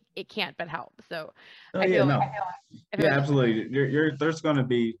 it can't but help. So absolutely. There's going to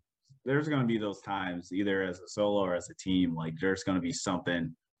be there's going to be those times, either as a solo or as a team, like there's going to be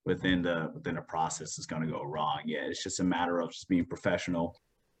something within the process that's going to go wrong. Yeah, it's just a matter of just being professional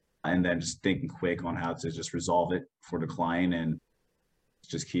and then just thinking quick on how to just resolve it for the client and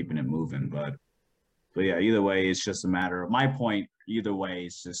just keeping it moving. But yeah, either way, it's just a matter of my point. Either way,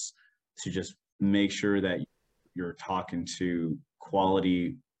 it's just to just make sure that you're talking to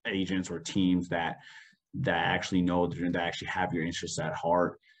quality agents or teams that actually know that actually have your interests at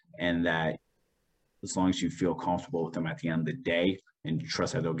heart, and that as long as you feel comfortable with them at the end of the day and you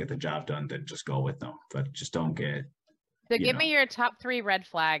trust that they'll get the job done, then just go with them. But just don't get. So give me your top 3 red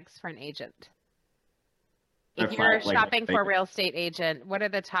flags for an agent. If you're shopping for a real estate agent, what are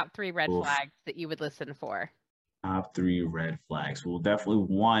the top 3 red flags that you would listen for? Top 3 red flags. Well,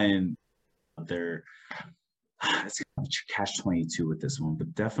 definitely one, it's catch-22 with this one,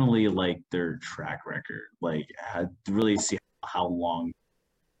 but definitely like their track record. Like, really see how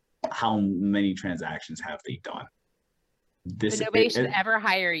many transactions have they done. So nobody should ever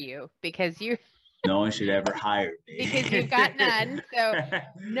hire you because no one should ever hire me. Because you've got none. So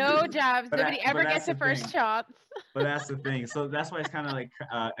no jobs. Nobody ever gets a first chance. But that's the thing. So that's why it's kind of like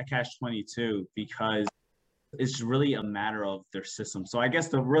a catch-22, because it's really a matter of their system. So I guess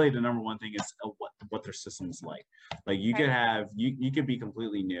the number one thing is what their system is like. Like you could have, you could be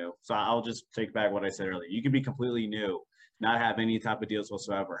completely new. So I'll just take back what I said earlier. You could be completely new, not have any type of deals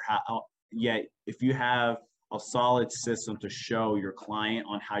whatsoever. Yet if you have a solid system to show your client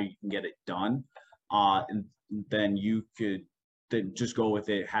on how you can get it done, and then you could then just go with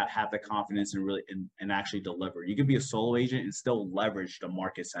it, have the confidence and really and actually deliver. You could be a solo agent and still leverage the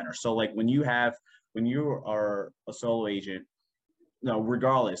market center. So like when you are a solo agent, no,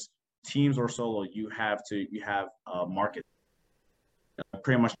 regardless, teams or solo, you have a market,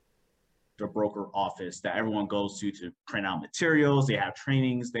 pretty much a broker office that everyone goes to print out materials. They have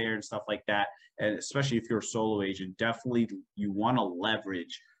trainings there and stuff like that. And especially if you're a solo agent, definitely you want to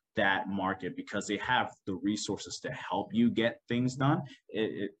leverage that market because they have the resources to help you get things done.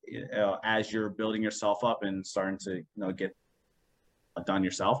 As you're building yourself up and starting to get done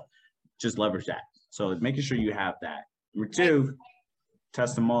yourself, just leverage that. So making sure you have that. Number 2,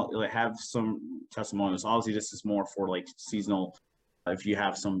 testimonial. Have some testimonials. Obviously, this is more for like seasonal. If you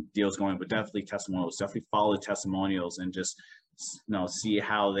have some deals going, but definitely testimonials. Definitely follow the testimonials and just see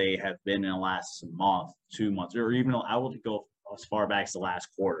how they have been in the last month, 2 months, or even I will go as far back as the last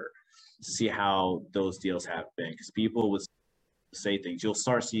quarter to see how those deals have been. Because people would say things. You'll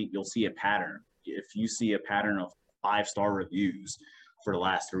see a pattern. If you see a pattern of 5-star reviews for the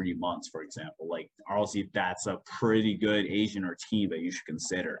last 30 months, for example, like obviously that's a pretty good agent or team that you should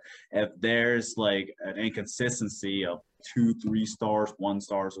consider. If there's like an inconsistency of 2-3 stars, 1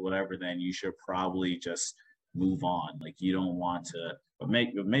 stars, or whatever, then you should probably just move on. Like you don't want to, but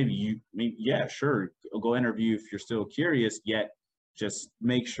maybe yeah, sure, go interview if you're still curious, yet just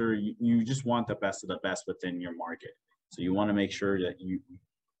make sure you just want the best of the best within your market. So you want to make sure that you.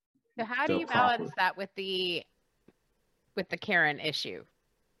 So how do you balance that with the Karen issue?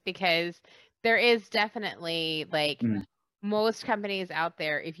 Because there is definitely like most companies out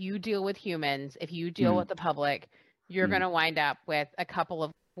there, if you deal with humans, if you deal with the public, you're going to wind up with a couple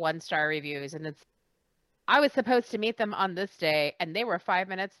of 1-star reviews. And I was supposed to meet them on this day and they were 5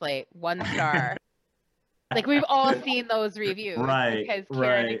 minutes late, 1 star. Like we've all seen those reviews because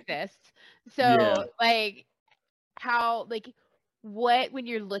Karen exists. So like how, like, what, when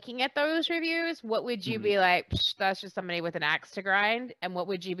you're looking at those reviews, what would you be like, that's just somebody with an axe to grind? And what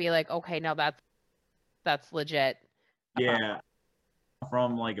would you be like, okay, no, that's legit? Yeah.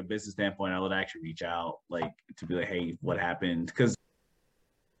 From like a business standpoint, I would actually reach out like to be like, hey, what happened? Because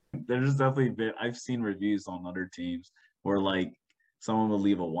there's definitely been, I've seen reviews on other teams where like someone will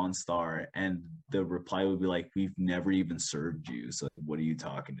leave a 1 star and the reply would be like, we've never even served you. So what are you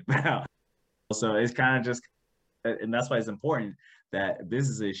talking about? So it's kind of just, and that's why it's important that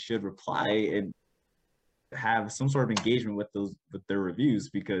businesses should reply and have some sort of engagement with their reviews,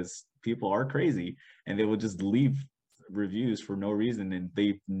 because people are crazy and they will just leave reviews for no reason and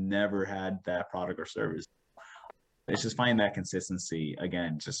they've never had that product or service. It's just finding that consistency,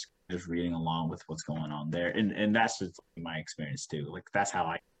 again, just reading along with what's going on there, and that's just my experience too. Like that's how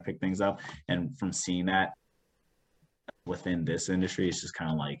I pick things up, and from seeing that within this industry, it's just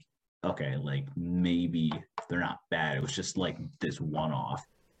kind of like, okay, like maybe they're not bad. It was just like this one-off,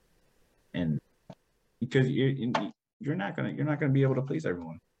 and because you're not gonna be able to please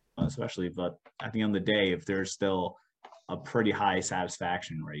everyone, especially. But at the end of the day, if there's still a pretty high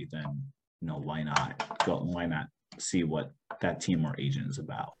satisfaction rate, then why not see what that team or agent is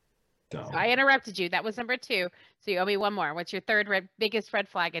about. So I interrupted you. That was number 2. So you owe me one more. What's your third biggest red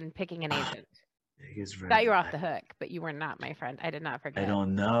flag in picking an agent? Thought you were off the hook, but you were not, my friend. I did not forget. I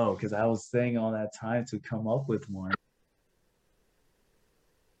don't know, because I was saying all that time to come up with one. It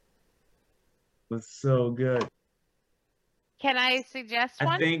was so good. Can I suggest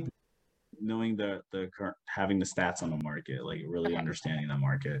one? I think knowing the current, having the stats on the market, like really understanding the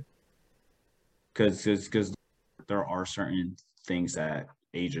market, because there are certain things that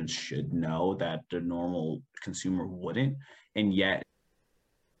agents should know that the normal consumer wouldn't, and yet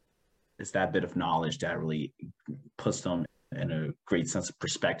it's that bit of knowledge that really puts them in a great sense of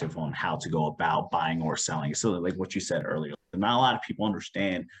perspective on how to go about buying or selling. So like what you said earlier, not a lot of people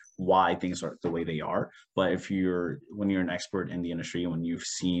understand why things are the way they are. But when you're an expert in the industry, when you've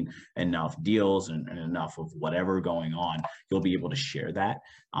seen enough deals and enough of whatever going on, you'll be able to share that.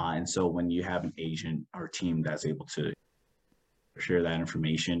 And so when you have an agent or team that's able to share that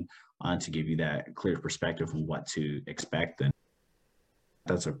information to give you that clear perspective on what to expect, then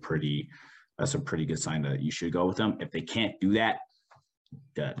that's a pretty good sign that you should go with them. If they can't do that,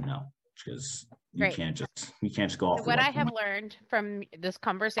 no, because you can't just go off. What I have learned from this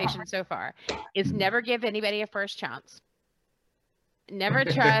conversation so far is never give anybody a first chance. Never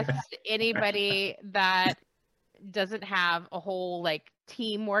trust anybody that doesn't have a whole like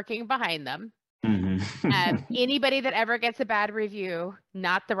team working behind them. Anybody that ever gets a bad review,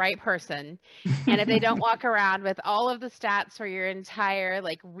 not the right person. And if they don't walk around with all of the stats for your entire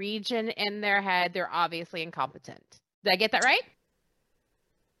like region in their head, they're obviously incompetent. Did I get that right?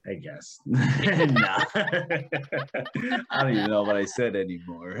 I guess. No. I don't even know what I said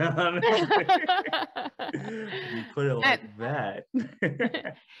anymore. You put it like that.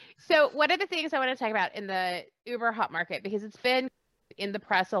 So one of the things I want to talk about in the Uber hot market, because it's been in the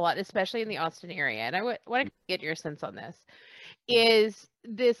press a lot, especially in the Austin area, and I want to get your sense on this, is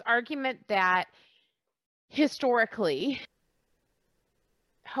this argument that historically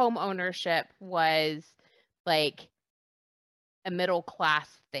home ownership was like a middle class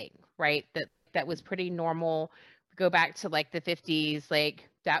thing, right? That was pretty normal. Go back to like the 50s, like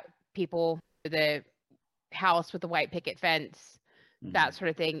that people, the house with the white picket fence, that sort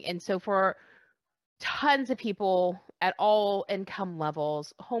of thing. And so for tons of people at all income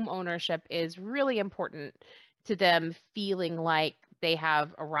levels, home ownership is really important to them, feeling like they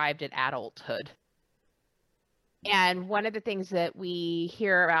have arrived at adulthood. And one of the things that we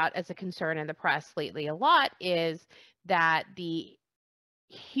hear about as a concern in the press lately a lot is that the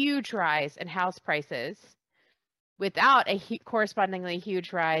huge rise in house prices without a correspondingly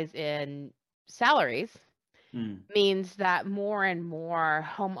huge rise in salaries means that more and more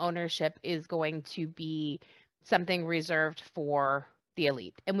home ownership is going to be something reserved for the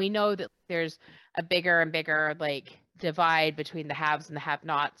elite. And we know that there's a bigger and bigger like divide between the haves and the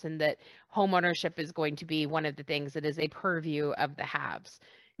have-nots, and that home ownership is going to be one of the things that is a purview of the haves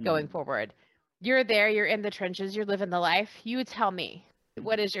going forward. You're there, you're in the trenches, you're living the life. You tell me,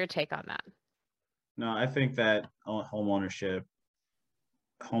 what is your take on that? No, I think that home ownership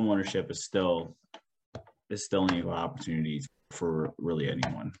is still an equal opportunity for really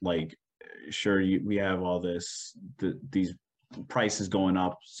anyone. Like, sure, we have all these prices going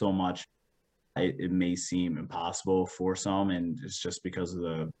up so much, it may seem impossible for some, and it's just because of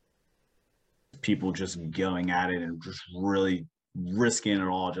the people just going at it and just really risking it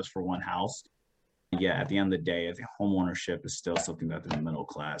all just for one house. Yeah, at the end of the day, I think home ownership is still something that the middle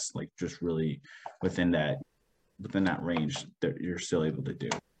class, like just really within that range, that you're still able to do.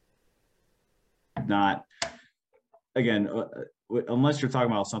 Not, again, unless you're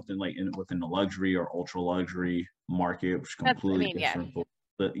talking about something like within the luxury or ultra luxury market, which is completely different. Yeah.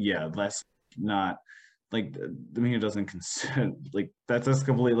 But yeah, that's not like, it doesn't consider like that's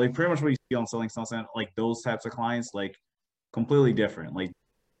completely, like, pretty much what you see on Selling Sunset, like those types of clients, like completely different. Like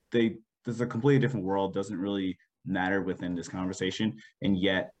there's a completely different world, doesn't really matter within this conversation. And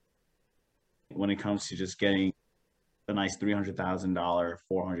yet when it comes to just getting a nice $300,000,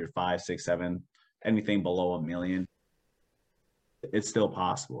 400, 5, 6, 7, anything below $1 million, it's still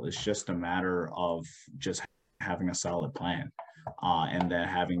possible. It's just a matter of just having a solid plan, and then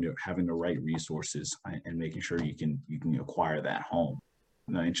having the right resources and making sure you can acquire that home.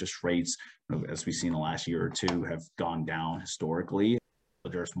 The interest rates, as we've seen in the last year or two, have gone down historically.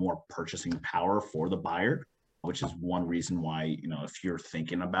 But there's more purchasing power for the buyer, which is one reason why, if you're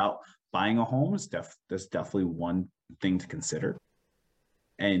thinking about buying a home, that's definitely one thing to consider.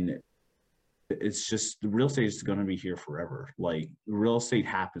 And it's just, the real estate is going to be here forever. Like, real estate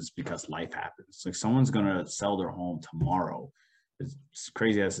happens because life happens. Like, someone's going to sell their home tomorrow. As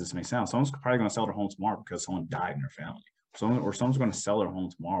crazy as this may sound, someone's probably going to sell their home tomorrow because someone died in their family, someone's going to sell their home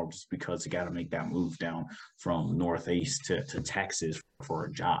tomorrow just because they got to make that move down from Northeast to Texas for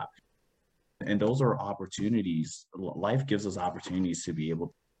a job. And those are opportunities. Life gives us opportunities to be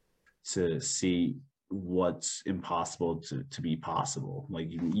able to see what's impossible to be possible. Like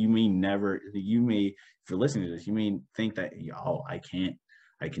you may never, if you're listening to this, you may think that, oh, I can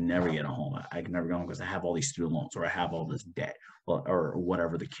never get a home. I can never go home because I have all these student loans or I have all this debt, or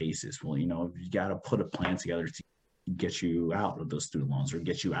whatever the case is. Well, you got to put a plan together to get you out of those student loans or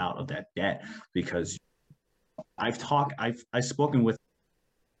get you out of that debt, because I've spoken with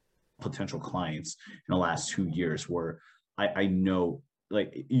potential clients in the last 2 years where I know,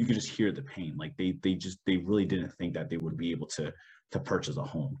 like, you could just hear the pain. Like they really didn't think that they would be able to purchase a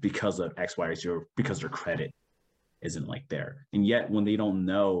home because of X, Y, or Z, because their credit isn't like there. And yet when they don't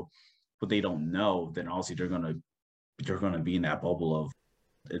know what they don't know, then obviously they're gonna be in that bubble of,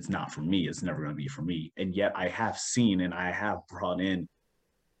 it's not for me, it's never gonna be for me. And yet I have seen and I have brought in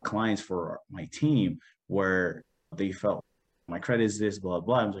clients for my team where they felt, my credit is this, blah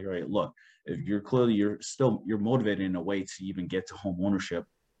blah. I was like, all right, look, if you're motivated in a way to even get to home ownership,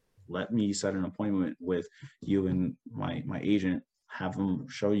 let me set an appointment with you and my agent, have them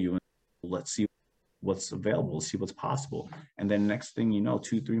show you, and let's see what's available, see what's possible. And then next thing you know,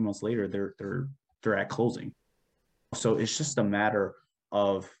 2-3 months later, they're at closing. So it's just a matter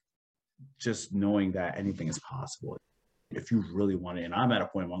of just knowing that anything is possible if you really want it. And I'm at a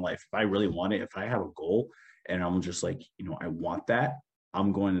point in my life, if I really want it, if I have a goal and I'm just like, I want that,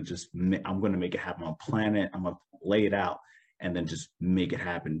 I'm going to make it happen. I'll plan it, I'm going to lay it out, and then just make it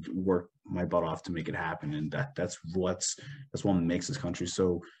happen, work my butt off to make it happen. And that's what makes this country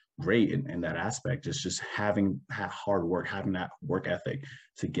so great in that aspect. Is just having hard work, having that work ethic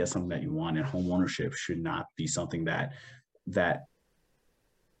to get something that you want. And home ownership should not be something that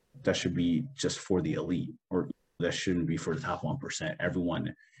should be just for the elite, or that shouldn't be for the top 1%.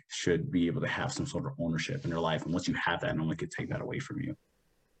 Everyone should be able to have some sort of ownership in their life. And once you have that, no one could take that away from you.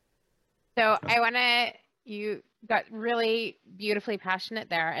 So you got really beautifully passionate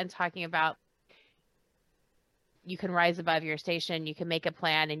there and talking about you can rise above your station, you can make a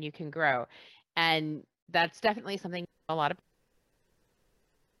plan, and you can grow. And that's definitely something a lot of,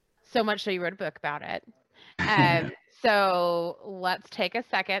 so much so you wrote a book about it. So let's take a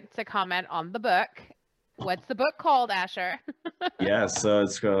second to comment on the book. What's the book called, Asher? Yeah, so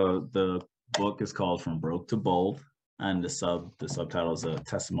the book is called From Broke to Bold, and the subtitle is A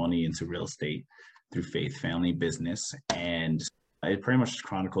Testimony into Real Estate Through Faith, Family, Business. And it pretty much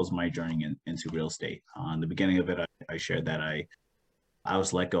chronicles my journey into real estate. On the beginning of it, I shared that I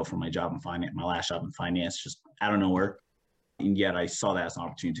was let go from my job in finance, my last job in finance, just out of nowhere. And yet I saw that as an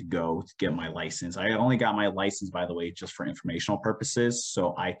opportunity to go to get my license. I only got my license, by the way, just for informational purposes,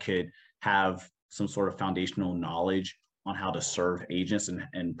 so I could have some sort of foundational knowledge on how to serve agents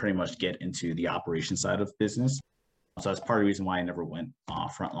and pretty much get into the operation side of business. So that's part of the reason why I never went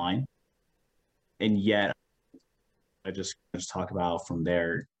frontline. And yet I just talk about from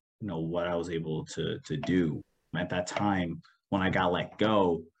there, what I was able to do. At that time, when I got let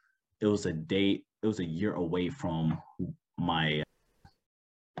go, it was a year away from my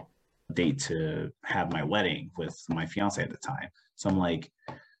date to have my wedding with my fiance at the time. So I'm like,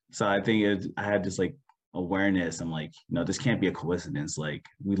 I think I had this like awareness. I'm like, this can't be a coincidence. Like,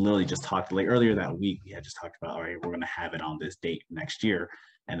 we literally just talked, like, earlier that week, we had just talked about, all right, we're going to have it on this date next year.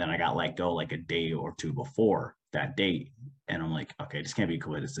 And then I got let go like a day or two before that date. And I'm like, okay, this can't be a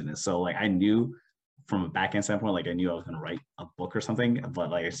coincidence. So like, I knew from a back end standpoint, like I knew I was going to write a book or something,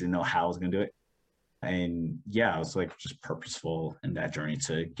 but like, I just didn't know how I was going to do it. And yeah, I was like just purposeful in that journey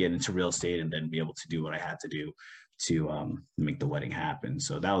to get into real estate and then be able to do what I had to do to make the wedding happen.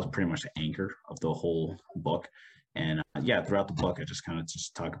 So that was pretty much the anchor of the whole book. And yeah, throughout the book, I just kind of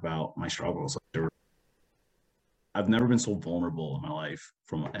just talk about my struggles. I've never been so vulnerable in my life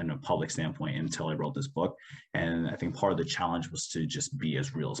in a public standpoint until I wrote this book. And I think part of the challenge was to just be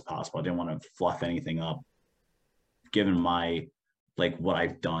as real as possible. I didn't want to fluff anything up. Given my, like, what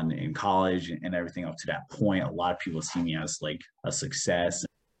I've done in college and everything up to that point, a lot of people see me as like a success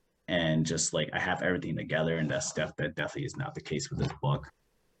and just like I have everything together. And that definitely is not the case with this book.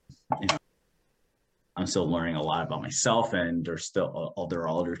 I'm still learning a lot about myself, and there are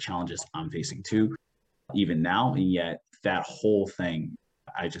other challenges I'm facing too, even now. And yet that whole thing,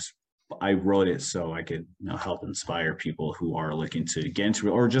 I wrote it so I could help inspire people who are looking to get into,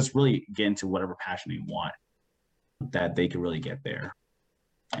 or just really get into whatever passion they want, that they can really get there,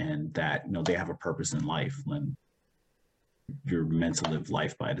 and that they have a purpose in life when you're meant to live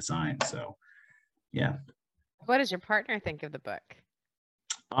life by design. So yeah. What does your partner think of the book?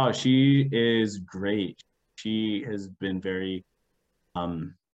 Oh, she is great. She has been very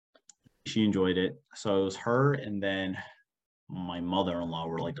she enjoyed it. So it was her and then my mother-in-law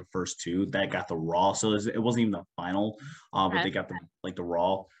were like the first two that got the raw. So it wasn't even the final, but they got the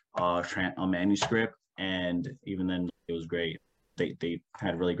raw manuscript, and even then it was great. They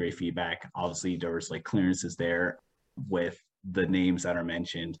had really great feedback. Obviously, there was like clearances there with the names that are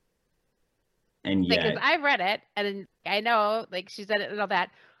mentioned, and yet because I've read it and I know like she said it and all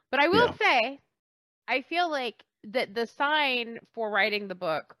that, but I will say, I feel like that the sign for writing the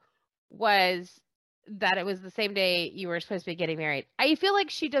book was that it was the same day you were supposed to be getting married. I feel like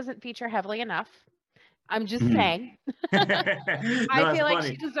she doesn't feature heavily enough. I'm just saying. I feel like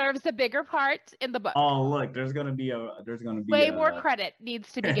she deserves a bigger part in the book. Oh, look, there's gonna be way more credit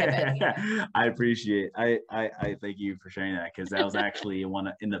needs to be given. I appreciate. I thank you for sharing that, because that was actually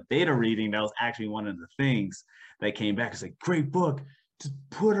in the beta reading. That was actually one of the things that came back. It's like, great book. Just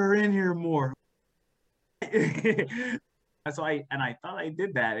put her in here more. So I thought I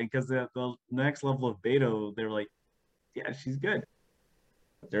did that, and because the next level of beta, they were like, yeah, she's good.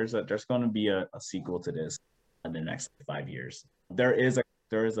 There's going to be a sequel to this in the next 5 years. There is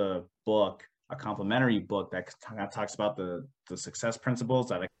a book, a complimentary book that talks about the success principles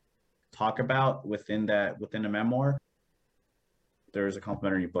that I talk about within the memoir. There is a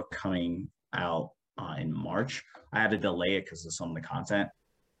complimentary book coming out in March. I had to delay it because of some of the content,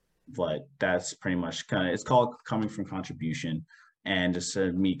 but that's pretty much it's called Coming from Contribution, and just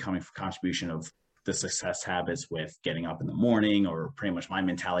me coming from contribution of the success habits with getting up in the morning, or pretty much my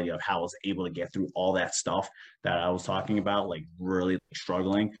mentality of how I was able to get through all that stuff that I was talking about, like really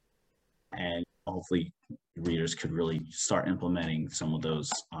struggling. And hopefully readers could really start implementing some of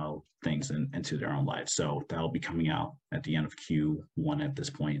those things into their own lives. So that'll be coming out at the end of Q1 at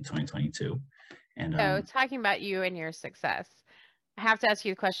this point in 2022. And so talking about you and your success, I have to ask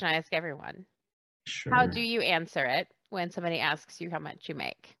you the question I ask everyone. Sure. How do you answer it when somebody asks you how much you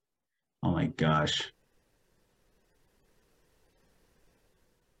make? Oh my gosh.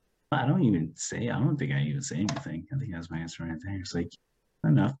 I don't think I even say anything. I think that's my answer right there. It's like,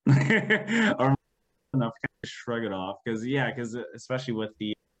 enough. Or enough, kind of shrug it off. Because especially with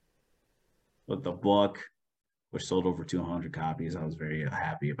the book, which sold over 200 copies, I was very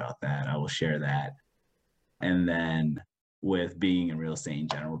happy about that. I will share that. And then with being in real estate in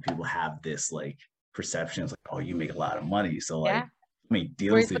general, people have this like perception. It's like, oh, you make a lot of money. So like, make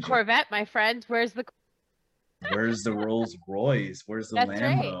deals. Where's the Corvette, my friend? Where's the Rolls Royce? Where's the Lambo?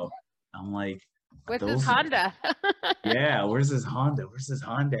 Right. I'm like, what's this Honda? Yeah, where's this Honda? Where's this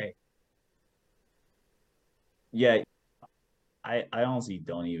Hyundai? Yeah, I honestly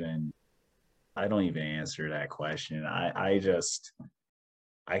don't even answer that question. I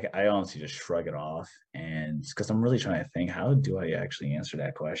honestly just shrug it off, and because I'm really trying to think, how do I actually answer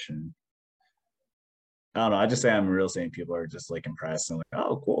that question? I don't know. I just say I'm real estate, and people are just like impressed and like,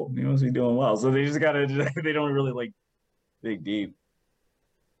 oh, cool, you must be doing well. So they just they don't really like dig deep.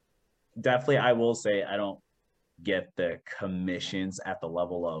 Definitely, I will say I don't get the commissions at the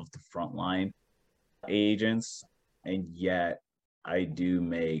level of the frontline agents, and yet I do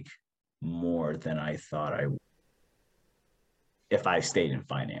make more than I thought I would if I stayed in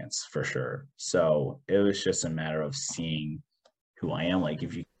finance, for sure. So it was just a matter of seeing who I am. Like,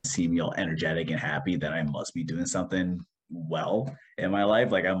 if you see me all energetic and happy, then I must be doing something well in my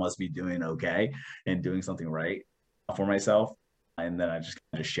life. Like, I must be doing okay and doing something right for myself. And then I just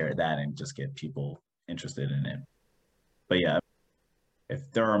kind of share that and just get people interested in it. But yeah,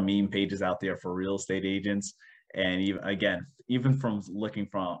 if there are meme pages out there for real estate agents, and even from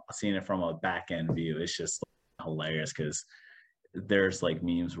seeing it from a back end view, it's just hilarious, because there's like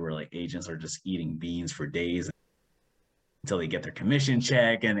memes where like agents are just eating beans for days until they get their commission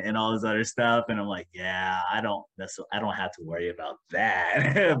check and all this other stuff. And I'm like, yeah, I don't have to worry about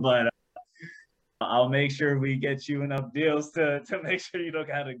that. But I'll make sure we get you enough deals to make sure you don't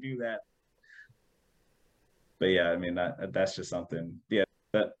got to do that. But yeah, I mean, that's just something. Yeah,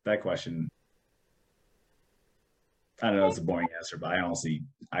 that question, I don't know, it's a boring answer, but I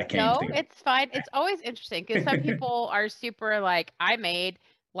can't think of it. It's fine. It's always interesting because some people are super like, I made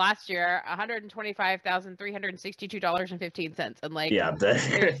last year $125,362.15, and like, yeah,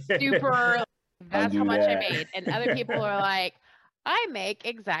 super, that's how much I made. And other people are like, I make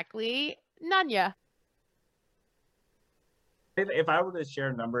exactly none. If I were to share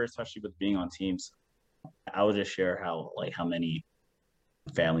a number, especially with being on teams, I would just share how many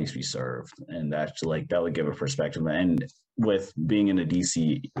families we served, and that would give a perspective. And with being in the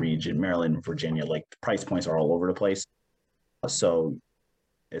DC region, Maryland, Virginia, like the price points are all over the place, so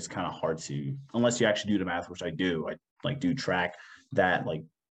it's kind of hard to, unless you actually do the math, which I do. I do track that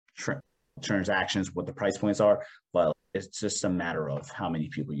transactions, what the price points are, but it's just a matter of how many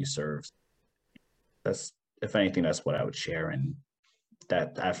people you serve. That's, if anything, that's what I would share. And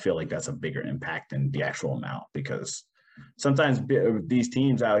that I feel like that's a bigger impact than the actual amount, because sometimes these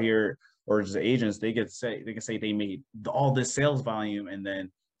teams out here or just agents, they can say they made all this sales volume and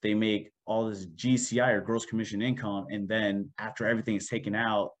then they make all this GCI or gross commission income. And then after everything is taken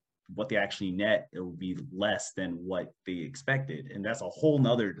out, what they actually net, it will be less than what they expected. And that's a whole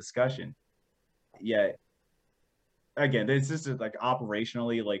nother discussion. Yeah. Again, it's just like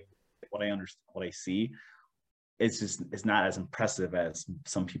operationally, like what I understand, what I see, it's not as impressive as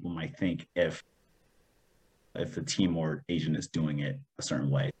some people might think if a team or agent is doing it a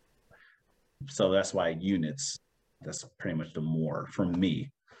certain way. So that's why units, that's pretty much the more, for me,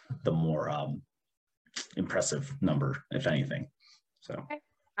 the more impressive number, if anything. So okay.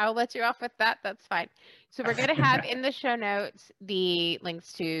 I'll let you off with that. That's fine. So we're going to have in the show notes the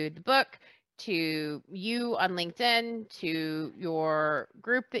links to the book, to you on LinkedIn, to your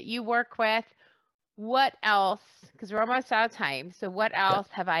group that you work with. What else? Because we're almost out of time. So what else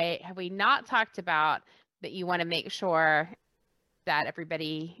have we not talked about that you want to make sure that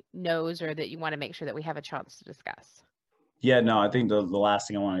everybody knows, or that you want to make sure that we have a chance to discuss? Yeah, no, I think the last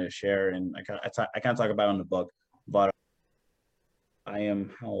thing I wanted to share, and I can't talk about it in the book, but I am,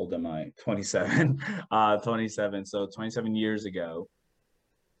 how old am I? 27. 27. So 27 years ago,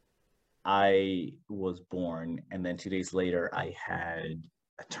 I was born, and then 2 days later, I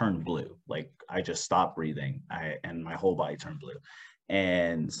turned blue. Like I just stopped breathing. And my whole body turned blue,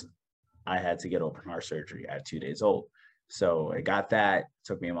 and I had to get open heart surgery at 2 days old. So I got that. It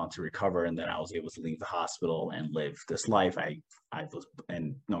took me a month to recover, and then I was able to leave the hospital and live this life. I was,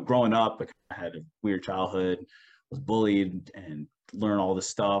 and growing up, I had a weird childhood, was bullied, and learned all this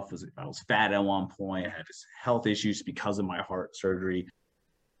stuff. I was fat at one point. I had this health issues because of my heart surgery.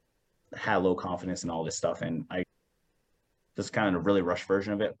 I had low confidence and all this stuff, and I just kind of a really rushed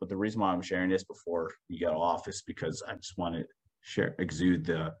version of it. But the reason why I'm sharing this before you get off is because I just want to exude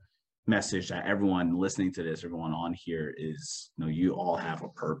the message that everyone listening to this, everyone on here, is, you all have a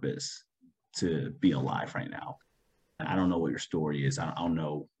purpose to be alive right now. I don't know what your story is. I don't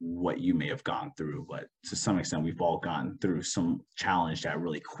know what you may have gone through, but to some extent, we've all gone through some challenge that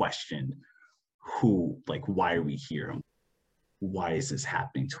really questioned why are we here? Why is this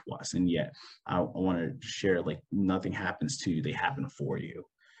happening to us? And yet I want to share, nothing happens to you, they happen for you.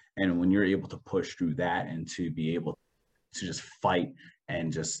 And when you're able to push through that and to be able to just fight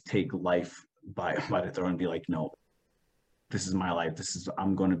and just take life by the throat and be like, no, this is my life.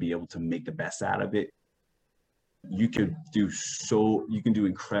 I'm going to be able to make the best out of it. You can do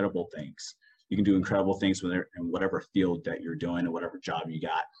incredible things. You can do incredible things in whatever field that you're doing or whatever job you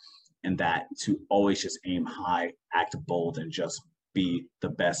got. And that to always just aim high, act bold, and just be the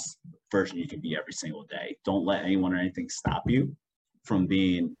best version you can be every single day. Don't let anyone or anything stop you from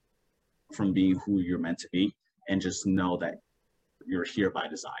being who you're meant to be. And just know that you're here by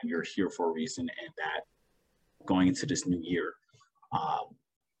design. You're here for a reason, and that going into this new year, I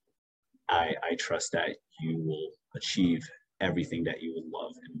trust that you will achieve everything that you would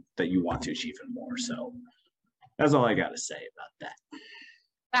love and that you want to achieve and more. So that's all I got to say about that.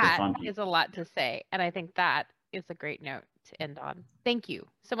 That is a lot to say. And I think that is a great note to end on. Thank you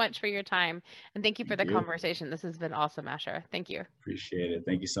so much for your time. And thank you for the conversation. This has been awesome, Asher. Thank you. Appreciate it.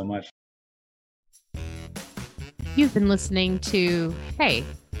 Thank you so much. You've been listening to Hey,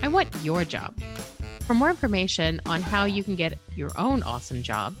 I Want Your Job. For more information on how you can get your own awesome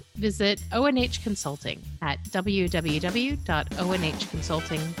job, visit ONH Consulting at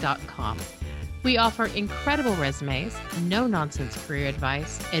www.onhconsulting.com. We offer incredible resumes, no-nonsense career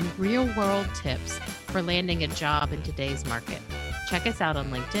advice, and real-world tips for landing a job in today's market. Check us out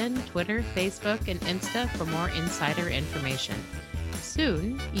on LinkedIn, Twitter, Facebook, and Insta for more insider information.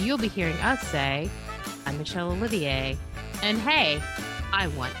 Soon, you'll be hearing us say, I'm Michelle Olivier, and hey, I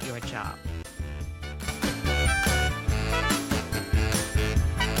want your job.